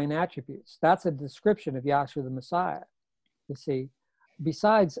 9 divine attributes. That's a description of Yahshua the Messiah, you see,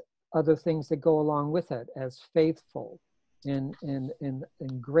 besides other things that go along with it, as faithful and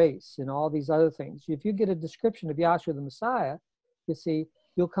grace and all these other things. If you get a description of Yahshua the Messiah, you see,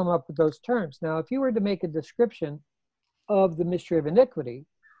 you'll come up with those terms. Now, if you were to make a description of the mystery of iniquity,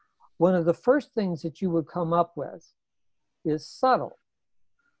 one of the first things that you would come up with is subtle.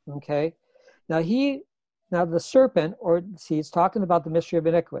 Okay, now the serpent, or see, it's talking about the mystery of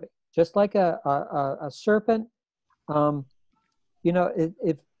iniquity, just like a serpent. I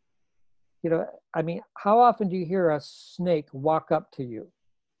mean, how often do you hear a snake walk up to you?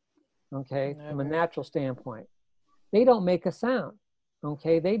 Okay, Never. From a natural standpoint, they don't make a sound.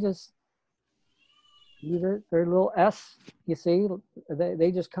 Okay, they just their little S. You see,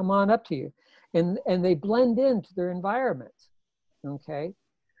 they just come on up to you, and they blend into their environment. Okay.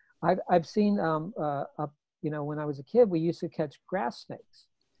 I've seen, when I was a kid, we used to catch grass snakes.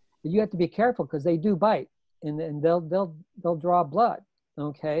 You have to be careful because they do bite, and they'll draw blood.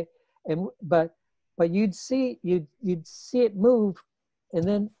 Okay, but you'd see it move, and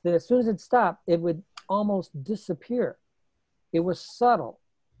then as soon as it stopped, it would almost disappear. It was subtle.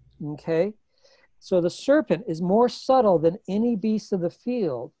 Okay, so the serpent is more subtle than any beast of the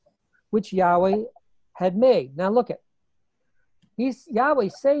field, which Yahweh had made. Now look at. He's Yahweh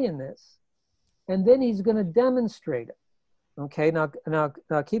saying this, and then he's going to demonstrate it. Okay, now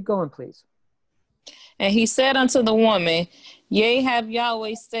keep going, please. And he said unto the woman, Yea, have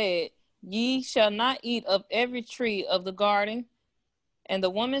Yahweh said, Ye shall not eat of every tree of the garden. And the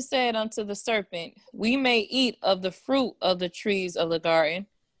woman said unto the serpent, We may eat of the fruit of the trees of the garden,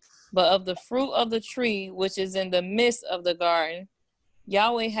 but of the fruit of the tree which is in the midst of the garden,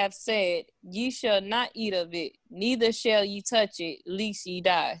 Yahweh hath said, Ye shall not eat of it, neither shall ye touch it, lest ye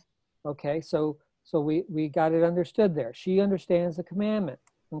die. Okay, so we got it understood there. She understands the commandment.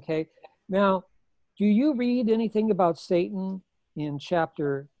 Okay, now, do you read anything about Satan in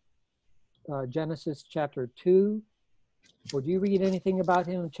Genesis chapter 2? Or do you read anything about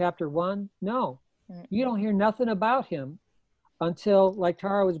him in chapter 1? No, you don't hear nothing about him until, like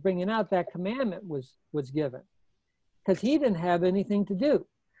Tara was bringing out, that commandment was given. Because he didn't have anything to do.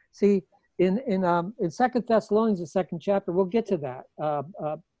 See, in Second Thessalonians, the second chapter, we'll get to that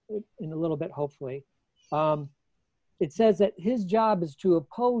in a little bit, hopefully. It says that his job is to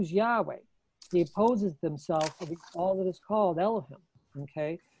oppose Yahweh. He opposes himself with all that is called Elohim.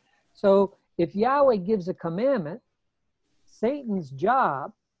 Okay, so if Yahweh gives a commandment, Satan's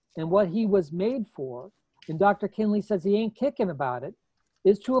job and what he was made for, and Dr. Kinley says he ain't kicking about it,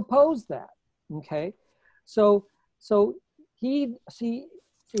 is to oppose that. Okay, so he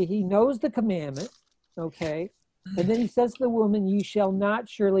knows the commandment. Okay, and then he says to the woman, "You shall not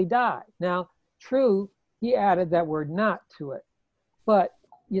surely die." Now, true, he added that word "not" to it, but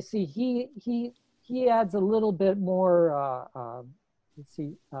you see, he adds a little bit more. Let's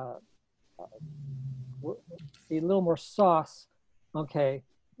see, a little more sauce, okay,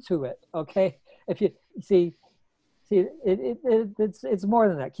 to it. Okay, if you see, it's more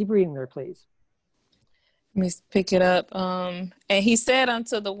than that. Keep reading there, please. Let me pick it up. And he said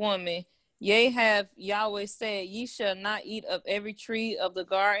unto the woman, Yea, have Yahweh said, Ye shall not eat of every tree of the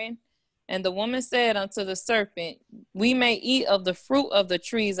garden. And the woman said unto the serpent, We may eat of the fruit of the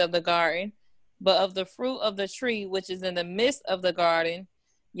trees of the garden, but of the fruit of the tree which is in the midst of the garden,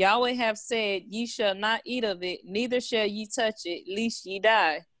 Yahweh hath said, Ye shall not eat of it, neither shall ye touch it, lest ye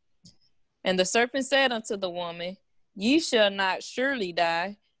die. And the serpent said unto the woman, Ye shall not surely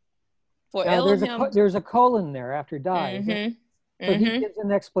die. For now Elohim, there's a colon there after die, isn't it? So he gives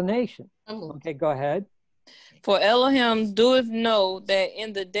an explanation. Okay, go ahead. For Elohim doeth know that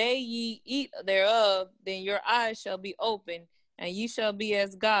in the day ye eat thereof, then your eyes shall be opened, and ye shall be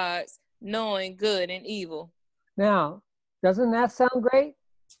as gods, knowing good and evil. Now, doesn't that sound great?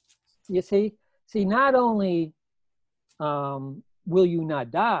 You see, not only will you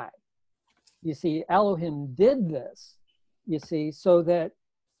not die, you see, Elohim did this, you see, so that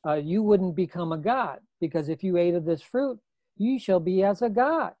you wouldn't become a god, because if you ate of this fruit, you shall be as a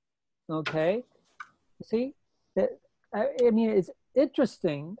god. Okay, see, I mean, it's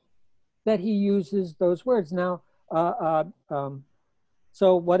interesting that he uses those words. Now,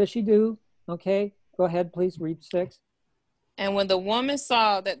 so what does she do? Okay, go ahead, please read 6. And when the woman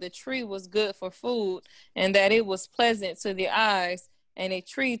saw that the tree was good for food, and that it was pleasant to the eyes, and a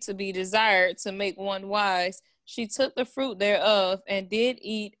tree to be desired to make one wise, she took the fruit thereof, and did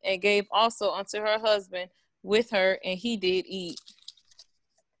eat, and gave also unto her husband with her, and he did eat.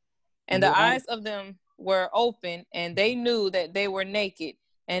 And the eyes of them were open, and they knew that they were naked,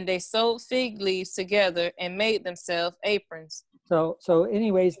 and they sewed fig leaves together and made themselves aprons. So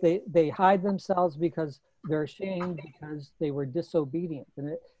anyways, they hide themselves because they're ashamed, because they were disobedient.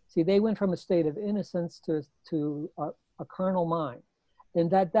 And see, they went from a state of innocence to a carnal mind, and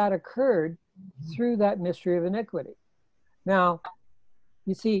that occurred through that mystery of iniquity. Now,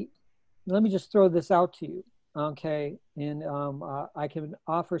 you see, let me just throw this out to you, okay? And I can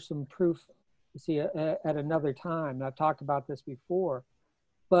offer some proof, you see, at another time. I've talked about this before,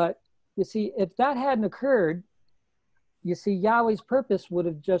 but you see, if that hadn't occurred, you see, Yahweh's purpose would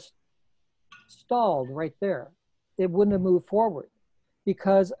have just stalled right there. It wouldn't have moved forward,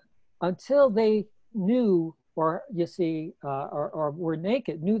 because until they knew, or you see, or were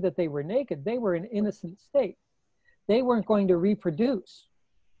naked, knew that they were naked, they were in innocent state. They weren't going to reproduce.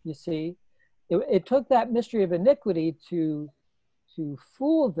 You see, it took that mystery of iniquity to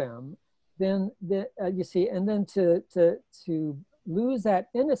fool them. Then you see, and then to lose that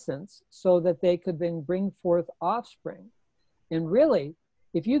innocence so that they could then bring forth offspring. And really,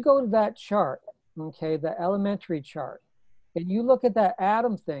 if you go to that chart, okay, the elementary chart, and you look at that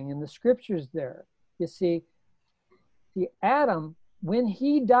Adam thing and the scriptures there, you see, the Adam, when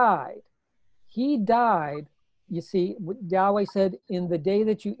he died, you see, Yahweh said, in the day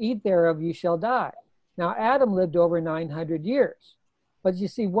that you eat thereof, you shall die. Now, Adam lived over 900 years. But you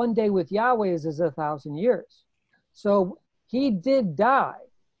see, one day with Yahweh is as 1,000 years. So he did die.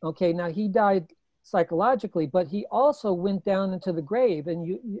 Okay, now he died psychologically, but he also went down into the grave.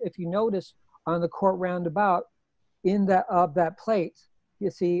 And if you notice on the court roundabout, in that plate, you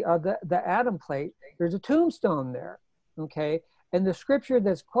see the Adam plate, there's a tombstone there. Okay, and the scripture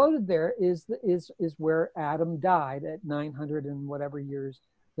that's quoted there is where Adam died at 900 and whatever years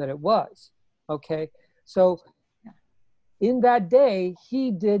that it was. Okay, so in that day,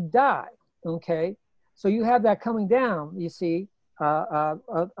 he did die. Okay, so you have that coming down, you see,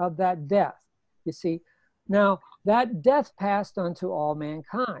 of that death. You see, now that death passed unto all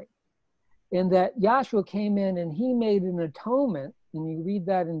mankind, and that Yahshua came in and he made an atonement, and you read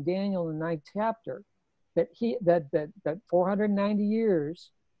that in Daniel, the 9th chapter, that 490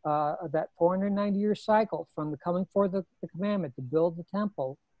 years, that 490 year cycle from the coming forth of the commandment to build the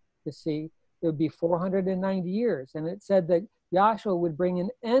temple, you see, it would be 490 years. And it said that Yahshua would bring an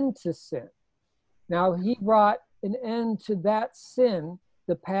end to sin. Now, he brought an end to that sin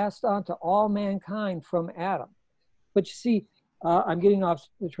that passed on to all mankind from Adam. But you see, I'm getting off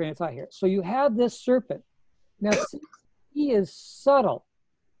the train of thought here. So you have this serpent. Now, see, he is subtle.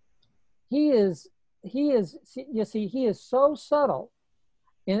 He is, you see, he is so subtle.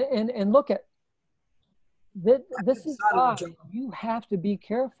 And look at, this is why you have to be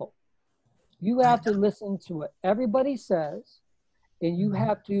careful. You have to listen to what everybody says, and you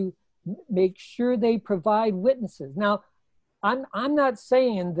have to make sure they provide witnesses. Now, I'm not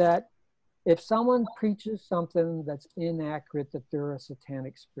saying that if someone preaches something that's inaccurate, that they're a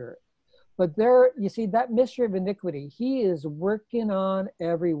satanic spirit. But there, you see, that mystery of iniquity, he is working on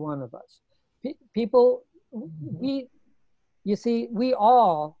every one of us. People, you see, we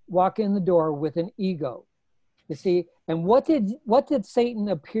all walk in the door with an ego. You see, and what did Satan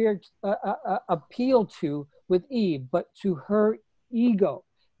appeal to with Eve, but to her ego,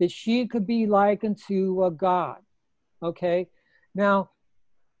 that she could be likened to a god? Okay, now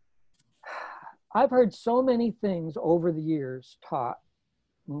I've heard so many things over the years taught,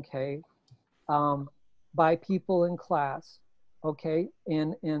 okay, by people in class, okay,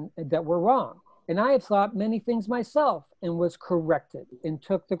 and that were wrong. And I have thought many things myself and was corrected and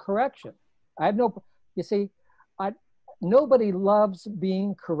took the correction. I have no, you see, nobody loves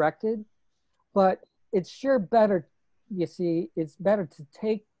being corrected, but it's sure better, you see, it's better to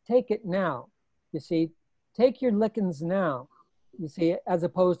take it now. You see, take your lickings now, you see, as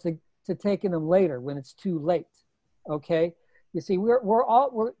opposed to taking them later when it's too late, okay? You see,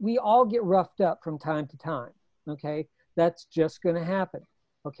 we all get roughed up from time to time, okay? That's just gonna happen,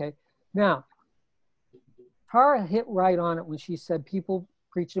 okay? Now, Tara hit right on it when she said people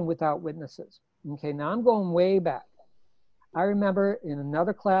preaching without witnesses. Okay, now I'm going way back. I remember in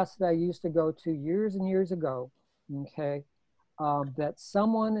another class that I used to go to years and years ago, okay, that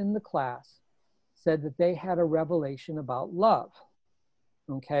someone in the class said that they had a revelation about love,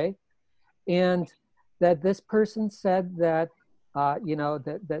 okay? And that this person said that, you know,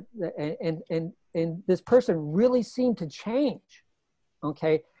 and this person really seemed to change,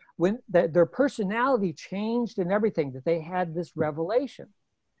 okay? When their personality changed and everything, that they had this revelation.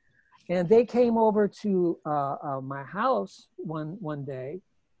 And they came over to my house one day.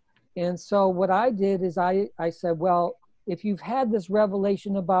 And so what I did is I said, well, if you've had this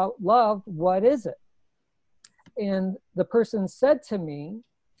revelation about love, what is it? And the person said to me,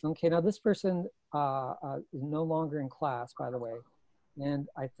 okay, now this person is no longer in class, by the way. And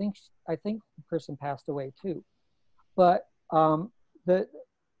I think the person passed away too. But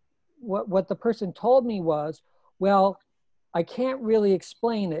what the person told me was, well, I can't really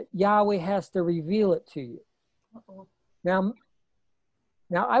explain it. Yahweh has to reveal it to you. Now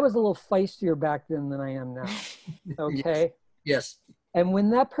I was a little feistier back then than I am now, okay? Yes. And when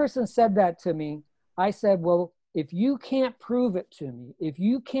that person said that to me, I said, well, if you can't prove it to me, if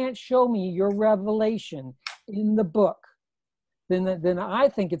you can't show me your revelation in the book, then I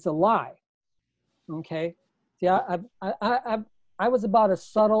think it's a lie, okay? See, I was about as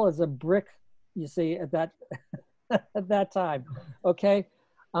subtle as a brick, you see, at that at that time, okay?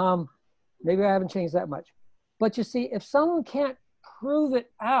 Maybe I haven't changed that much. But you see, if someone can't prove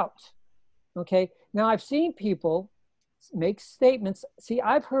it out, okay? Now I've seen people make statements. See,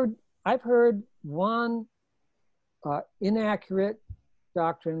 I've heard one inaccurate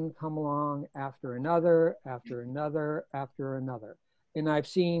doctrine come along after another, after another, after another. And I've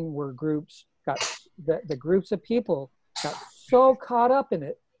seen where groups got, the groups of people got so caught up in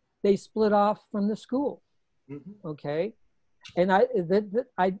it, they split off from the school. Okay, and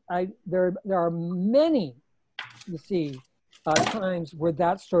there are many, you see, times where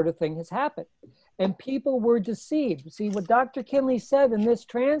that sort of thing has happened, and people were deceived. See, what Dr. Kinley said in this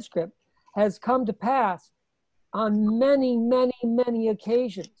transcript has come to pass on many, many, many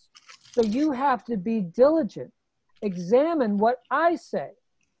occasions. So you have to be diligent. Examine what I say.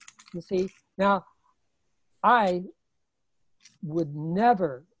 You see, now I would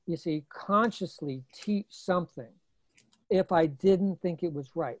never, you see, consciously teach something if I didn't think it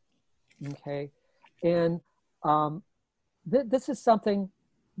was right, okay? And this is something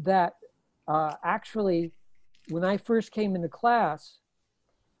that actually, when I first came into class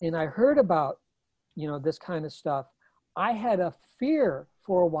and I heard about, you know, this kind of stuff, I had a fear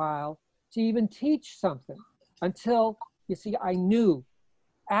for a while to even teach something until, you see, I knew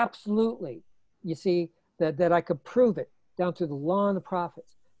absolutely, you see, that I could prove it down through the law and the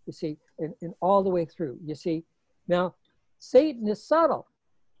prophets, you see, and all the way through, you see. Now, Satan is subtle.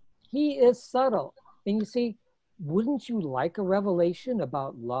 He is subtle. And you see, wouldn't you like a revelation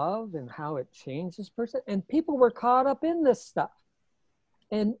about love and how it changed this person? And people were caught up in this stuff.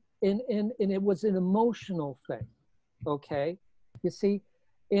 And it was an emotional thing, okay? You see,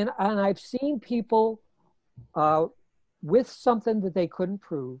 and I've seen people with something that they couldn't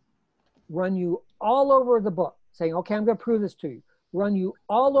prove, run you all over the book, saying, okay, I'm gonna prove this to you. Run you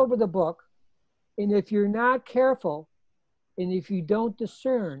all over the book, and if you're not careful, and if you don't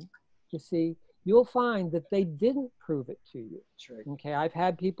discern, you see, you'll find that they didn't prove it to you. That's right. Okay, I've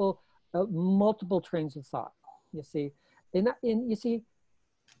had people, multiple trains of thought, you see, and you see,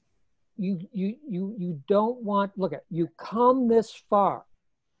 you don't want, look at, you come this far,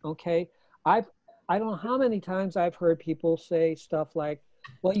 okay? I don't know how many times I've heard people say stuff like,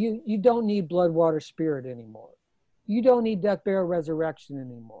 well, you don't need blood, water, spirit anymore. You don't need death, burial, resurrection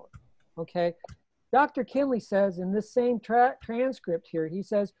anymore, okay? Dr. Kinley says in this same transcript here, he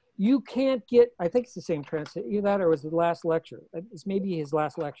says, you can't get, I think it's the same transcript, either that or was the last lecture. It's maybe his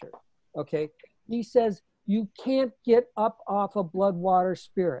last lecture, okay? He says, you can't get up off of blood, water,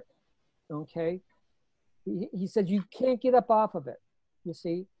 spirit, okay? He says, you can't get up off of it, you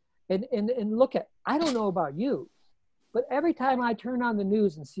see? And look at, I don't know about you, but every time I turn on the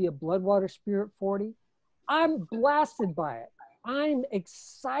news and see a blood, water, spirit 40, I'm blasted by it. I'm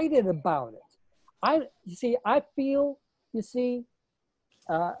excited about it. You see, I feel, you see,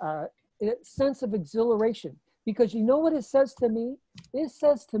 a sense of exhilaration, because you know what it says to me? It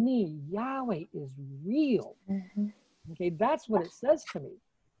says to me, Yahweh is real. Okay, that's what it says to me.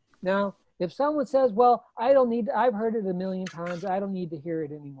 Now, if someone says, well, I've heard it a million times, I don't need to hear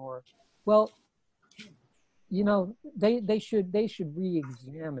it anymore. Well, you know, they should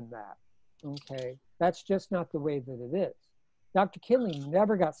re-examine that, okay? That's just not the way that it is. Dr. Kinley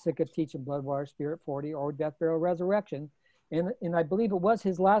never got sick of teaching blood, water, spirit 40 or death, burial, resurrection. And I believe it was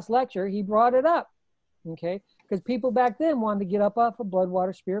his last lecture, he brought it up, okay? Because people back then wanted to get up off of blood,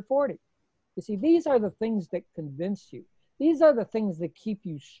 water, spirit 40. You see, these are the things that convince you. These are the things that keep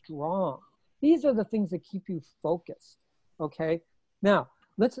you strong. These are the things that keep you focused, okay? Now,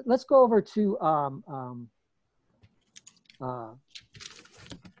 let's go over to,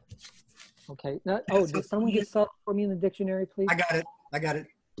 okay. Now, oh, did someone get Subtlety for me in the dictionary, please? I got it.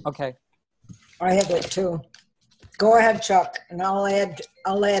 Okay. I have it too. Go ahead, Chuck, and I'll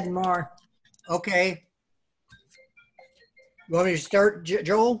add more. Okay. You want me to start,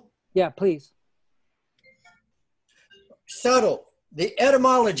 Joel? Yeah, please. Subtle. The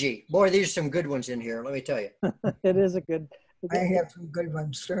etymology. Boy, these are some good ones in here, let me tell you. It is a good. I have some good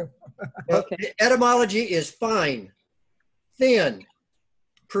ones too. Okay. The etymology is fine, thin,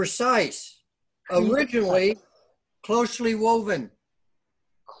 precise, originally closely woven.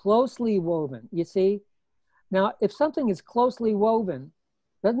 Closely woven, you see? Now, if something is closely woven,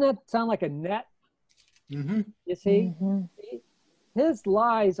 doesn't that sound like a net? Mm-hmm. You see? His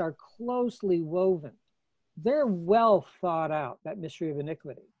lies are closely woven. They're well thought out, that mystery of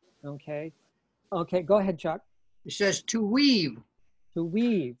iniquity, okay? Okay, go ahead, Chuck. It says to weave. To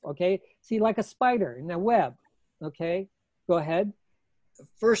weave, okay? See, like a spider in a web, okay? Go ahead.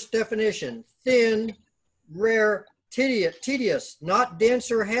 First definition, thin, rare, tedious, not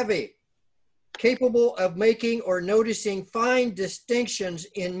dense or heavy, capable of making or noticing fine distinctions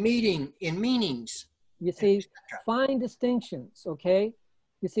in meanings. You see, fine distinctions, okay?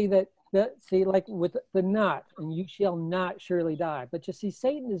 You see see, like with the not, and you shall not surely die. But you see,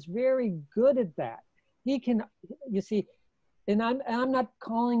 Satan is very good at that. He can, you see, and I'm not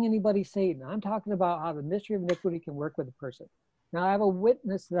calling anybody Satan. I'm talking about how the mystery of iniquity can work with a person. Now, I have a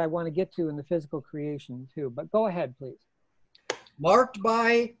witness that I want to get to in the physical creation too, but go ahead, please. Marked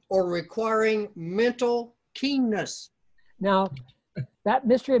by or requiring mental keenness. Now, that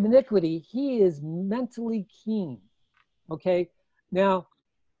mystery of iniquity, he is mentally keen, okay? Now,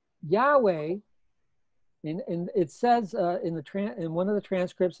 Yahweh, and it says in one of the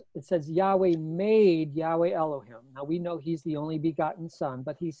transcripts, it says Yahweh made Yahweh Elohim. Now, we know he's the only begotten son,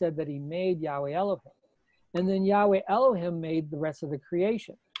 but he said that he made Yahweh Elohim. And then Yahweh Elohim made the rest of the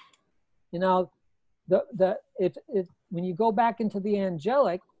creation. You know, when you go back into the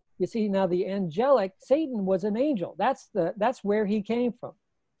angelic, you see now the angelic, Satan was an angel. That's where he came from.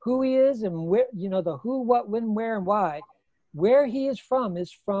 Who he is and where, you know, the who, what, when, where, and why. Where he is from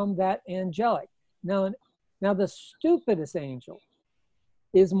that angelic. Now the stupidest angel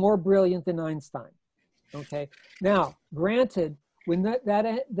is more brilliant than Einstein. Okay. Now, granted, when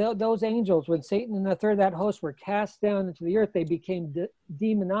those angels, when Satan and the third of that host were cast down into the earth, they became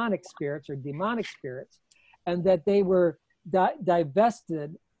demonic spirits, and that they were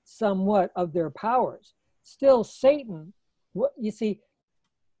divested somewhat of their powers. Still, Satan, you see,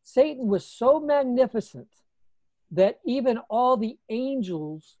 Satan was so magnificent that even all the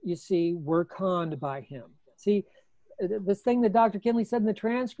angels, you see, were conned by him. See, this thing that Dr. Kinley said in the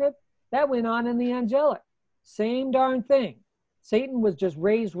transcript, that went on in the angelic. Same darn thing. Satan was just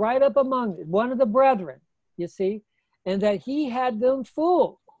raised right up among one of the brethren, you see, and that he had them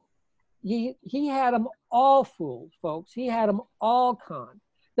fooled. He had them all fooled, folks. He had them all conned.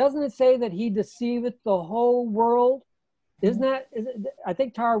 Doesn't it say that he deceiveth the whole world? I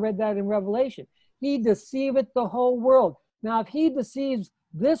think Tara read that in Revelation. He deceiveth the whole world. Now, if he deceives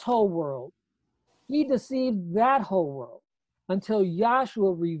this whole world, he deceived that whole world until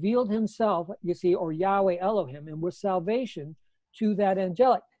Yahshua revealed himself, you see, or Yahweh Elohim, and was salvation to that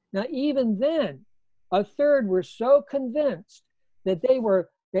angelic. Now, even then, a third were so convinced that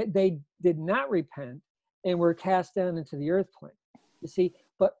they did not repent and were cast down into the earth plane, you see,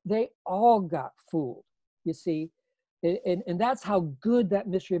 but they all got fooled, you see, and that's how good that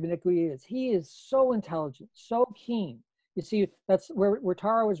mystery of iniquity is. He is so intelligent, so keen. You see, that's where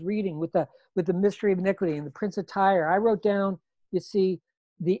Tara was reading with the mystery of iniquity and the Prince of Tyre. I wrote down, you see,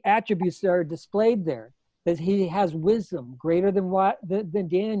 the attributes that are displayed there. That he has wisdom greater than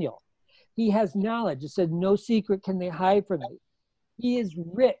Daniel. He has knowledge. It said, no secret can they hide from me. He is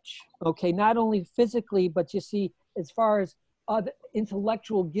rich, okay, not only physically, but you see, as far as other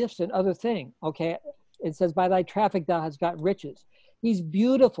intellectual gifts and other things, okay. It says, by thy traffic thou hast got riches. He's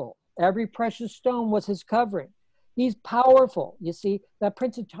beautiful. Every precious stone was his covering. He's powerful. You see, that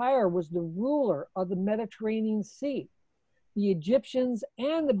Prince of Tyre was the ruler of the Mediterranean Sea. The Egyptians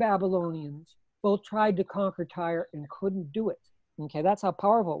and the Babylonians both tried to conquer Tyre and couldn't do it. Okay, that's how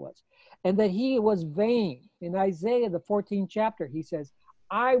powerful it was. And that he was vain. In Isaiah, the 14th chapter, he says,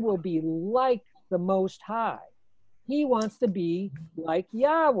 I will be like the Most High. He wants to be like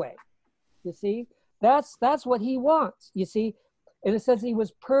Yahweh. You see, that's what he wants, you see. And it says he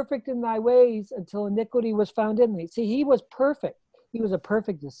was perfect in thy ways until iniquity was found in thee. See, he was perfect. He was a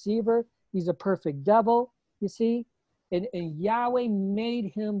perfect deceiver. He's a perfect devil, you see. And Yahweh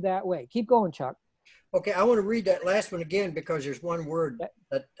made him that way. Keep going, Chuck. Okay, I want to read that last one again because there's one word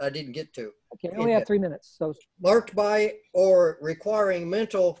that I didn't get to. Okay, we only have 3 minutes. So marked by or requiring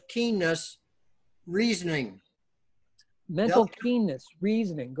mental keenness, reasoning. Mental keenness,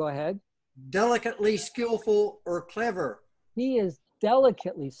 reasoning. Go ahead. Delicately skillful or clever. He is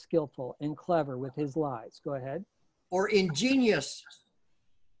delicately skillful and clever with his lies. Go ahead. Or ingenious.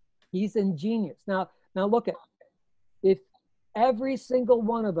 He's ingenious. Now look at, if every single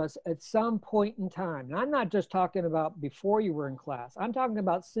one of us at some point in time, and I'm not just talking about before you were in class, I'm talking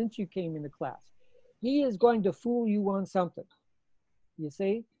about since you came into class, he is going to fool you on something. You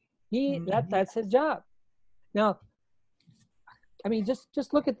see? That's his job. Now, I mean,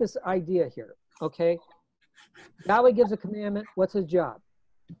 just look at this idea here, okay? Yahweh gives a commandment. What's his job?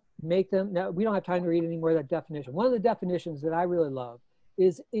 Make them. Now, we don't have time to read any more of that definition. One of the definitions that I really love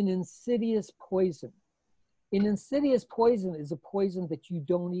is an insidious poison. An insidious poison is a poison that you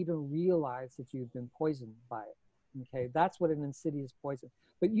don't even realize that you've been poisoned by it. Okay, that's what an insidious poison.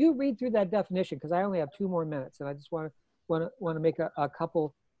 But you read through that definition, because I only have 2 more minutes, and I just want to make a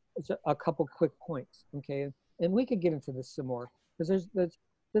couple quick points. Okay, and we could get into this some more, because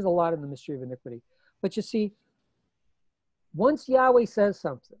there's a lot in the mystery of iniquity. But you see, once Yahweh says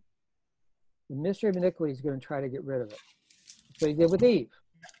something, the mystery of iniquity is going to try to get rid of it. That's what he did with Eve.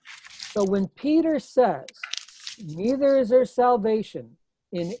 So when Peter says, neither is there salvation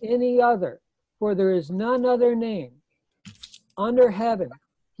in any other, for there is none other name under heaven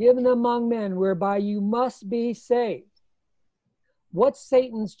given among men whereby you must be saved. What's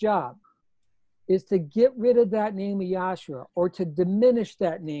Satan's job? Is to get rid of that name of Yahshua, or to diminish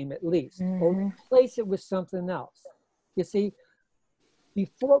that name at least, or replace it with something else. You see,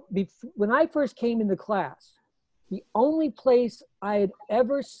 when I first came into class, the only place I had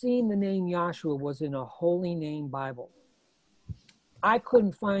ever seen the name Yahshua was in a Holy Name Bible. I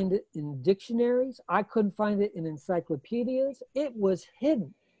couldn't find it in dictionaries. I couldn't find it in encyclopedias. It was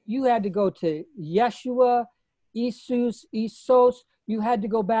hidden. You had to go to Yeshua, Isos. You had to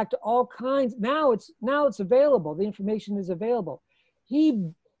go back to all kinds. Now it's available. The information is available.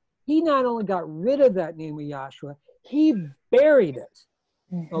 He not only got rid of that name of Yahshua, he buried it.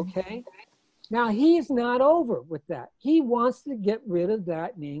 Okay? Now he's not over with that. He wants to get rid of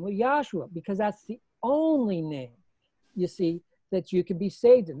that name of Yahshua, because that's the only name, you see, that you can be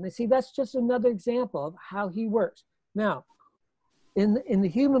saved in. And see, that's just another example of how he works. Now, in the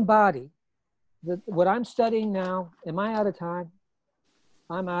human body, what I'm studying now, am I out of time?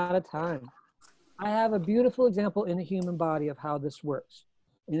 I'm out of time. I have a beautiful example in the human body of how this works,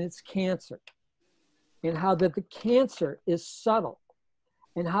 and it's cancer, and how that the cancer is subtle,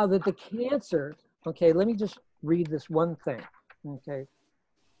 and how that the cancer, okay, let me just read this one thing. Okay,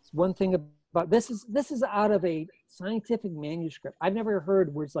 it's one thing about this is out of a scientific manuscript. I've never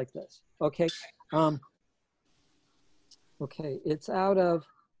heard words like this. Okay, okay, this is out of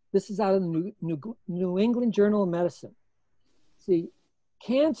the New England Journal of Medicine. See,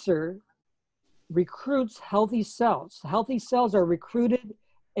 cancer recruits healthy cells. Healthy cells are recruited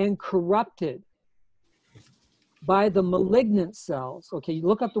and corrupted by the malignant cells. Okay, you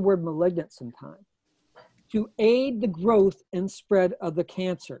look up the word malignant sometime. To aid the growth and spread of the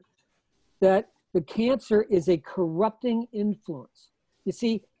cancer. That the cancer is a corrupting influence. You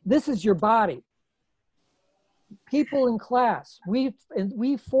see, this is your body. People in class, we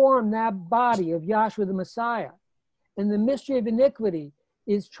form that body of Yahshua the Messiah. And the mystery of iniquity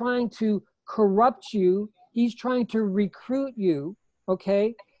is trying to corrupt you. He's trying to recruit you,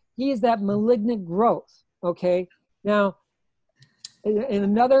 okay? He is that malignant growth, okay? Now, in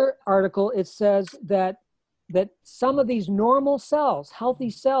another article, it says that some of these normal cells, healthy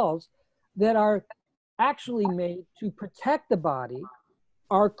cells that are actually made to protect the body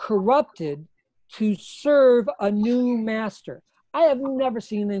are corrupted to serve a new master. I have never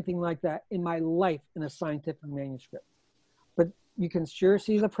seen anything like that in my life in a scientific manuscript, but you can sure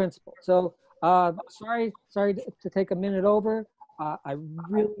see the principle. So sorry to take a minute over. I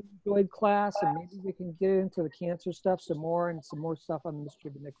really enjoyed class, and maybe we can get into the cancer stuff some more and some more stuff on the mystery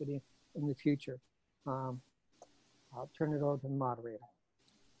of iniquity in the future. I'll turn it over to the moderator.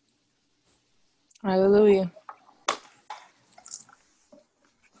 Hallelujah.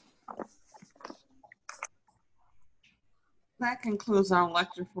 That concludes our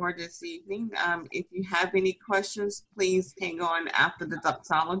lecture for this evening. If you have any questions, please hang on after the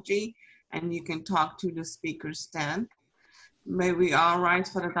doxology and you can talk to the speaker's stand. May we all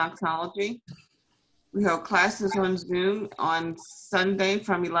rise for the doxology. We hold classes on Zoom on Sunday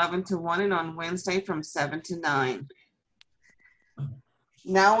from 11 to 1 and on Wednesday from 7 to 9.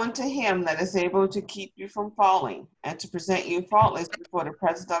 Now unto him that is able to keep you from falling and to present you faultless before the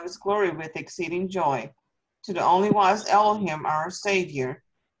presence of his glory with exceeding joy. To the only wise Elohim, our Savior,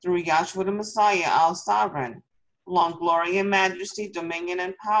 through Yahshua the Messiah, our Sovereign, long glory and majesty, dominion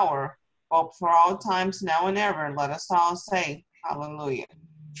and power, both for all times now and ever. Let us all say, Hallelujah.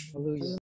 Hallelujah.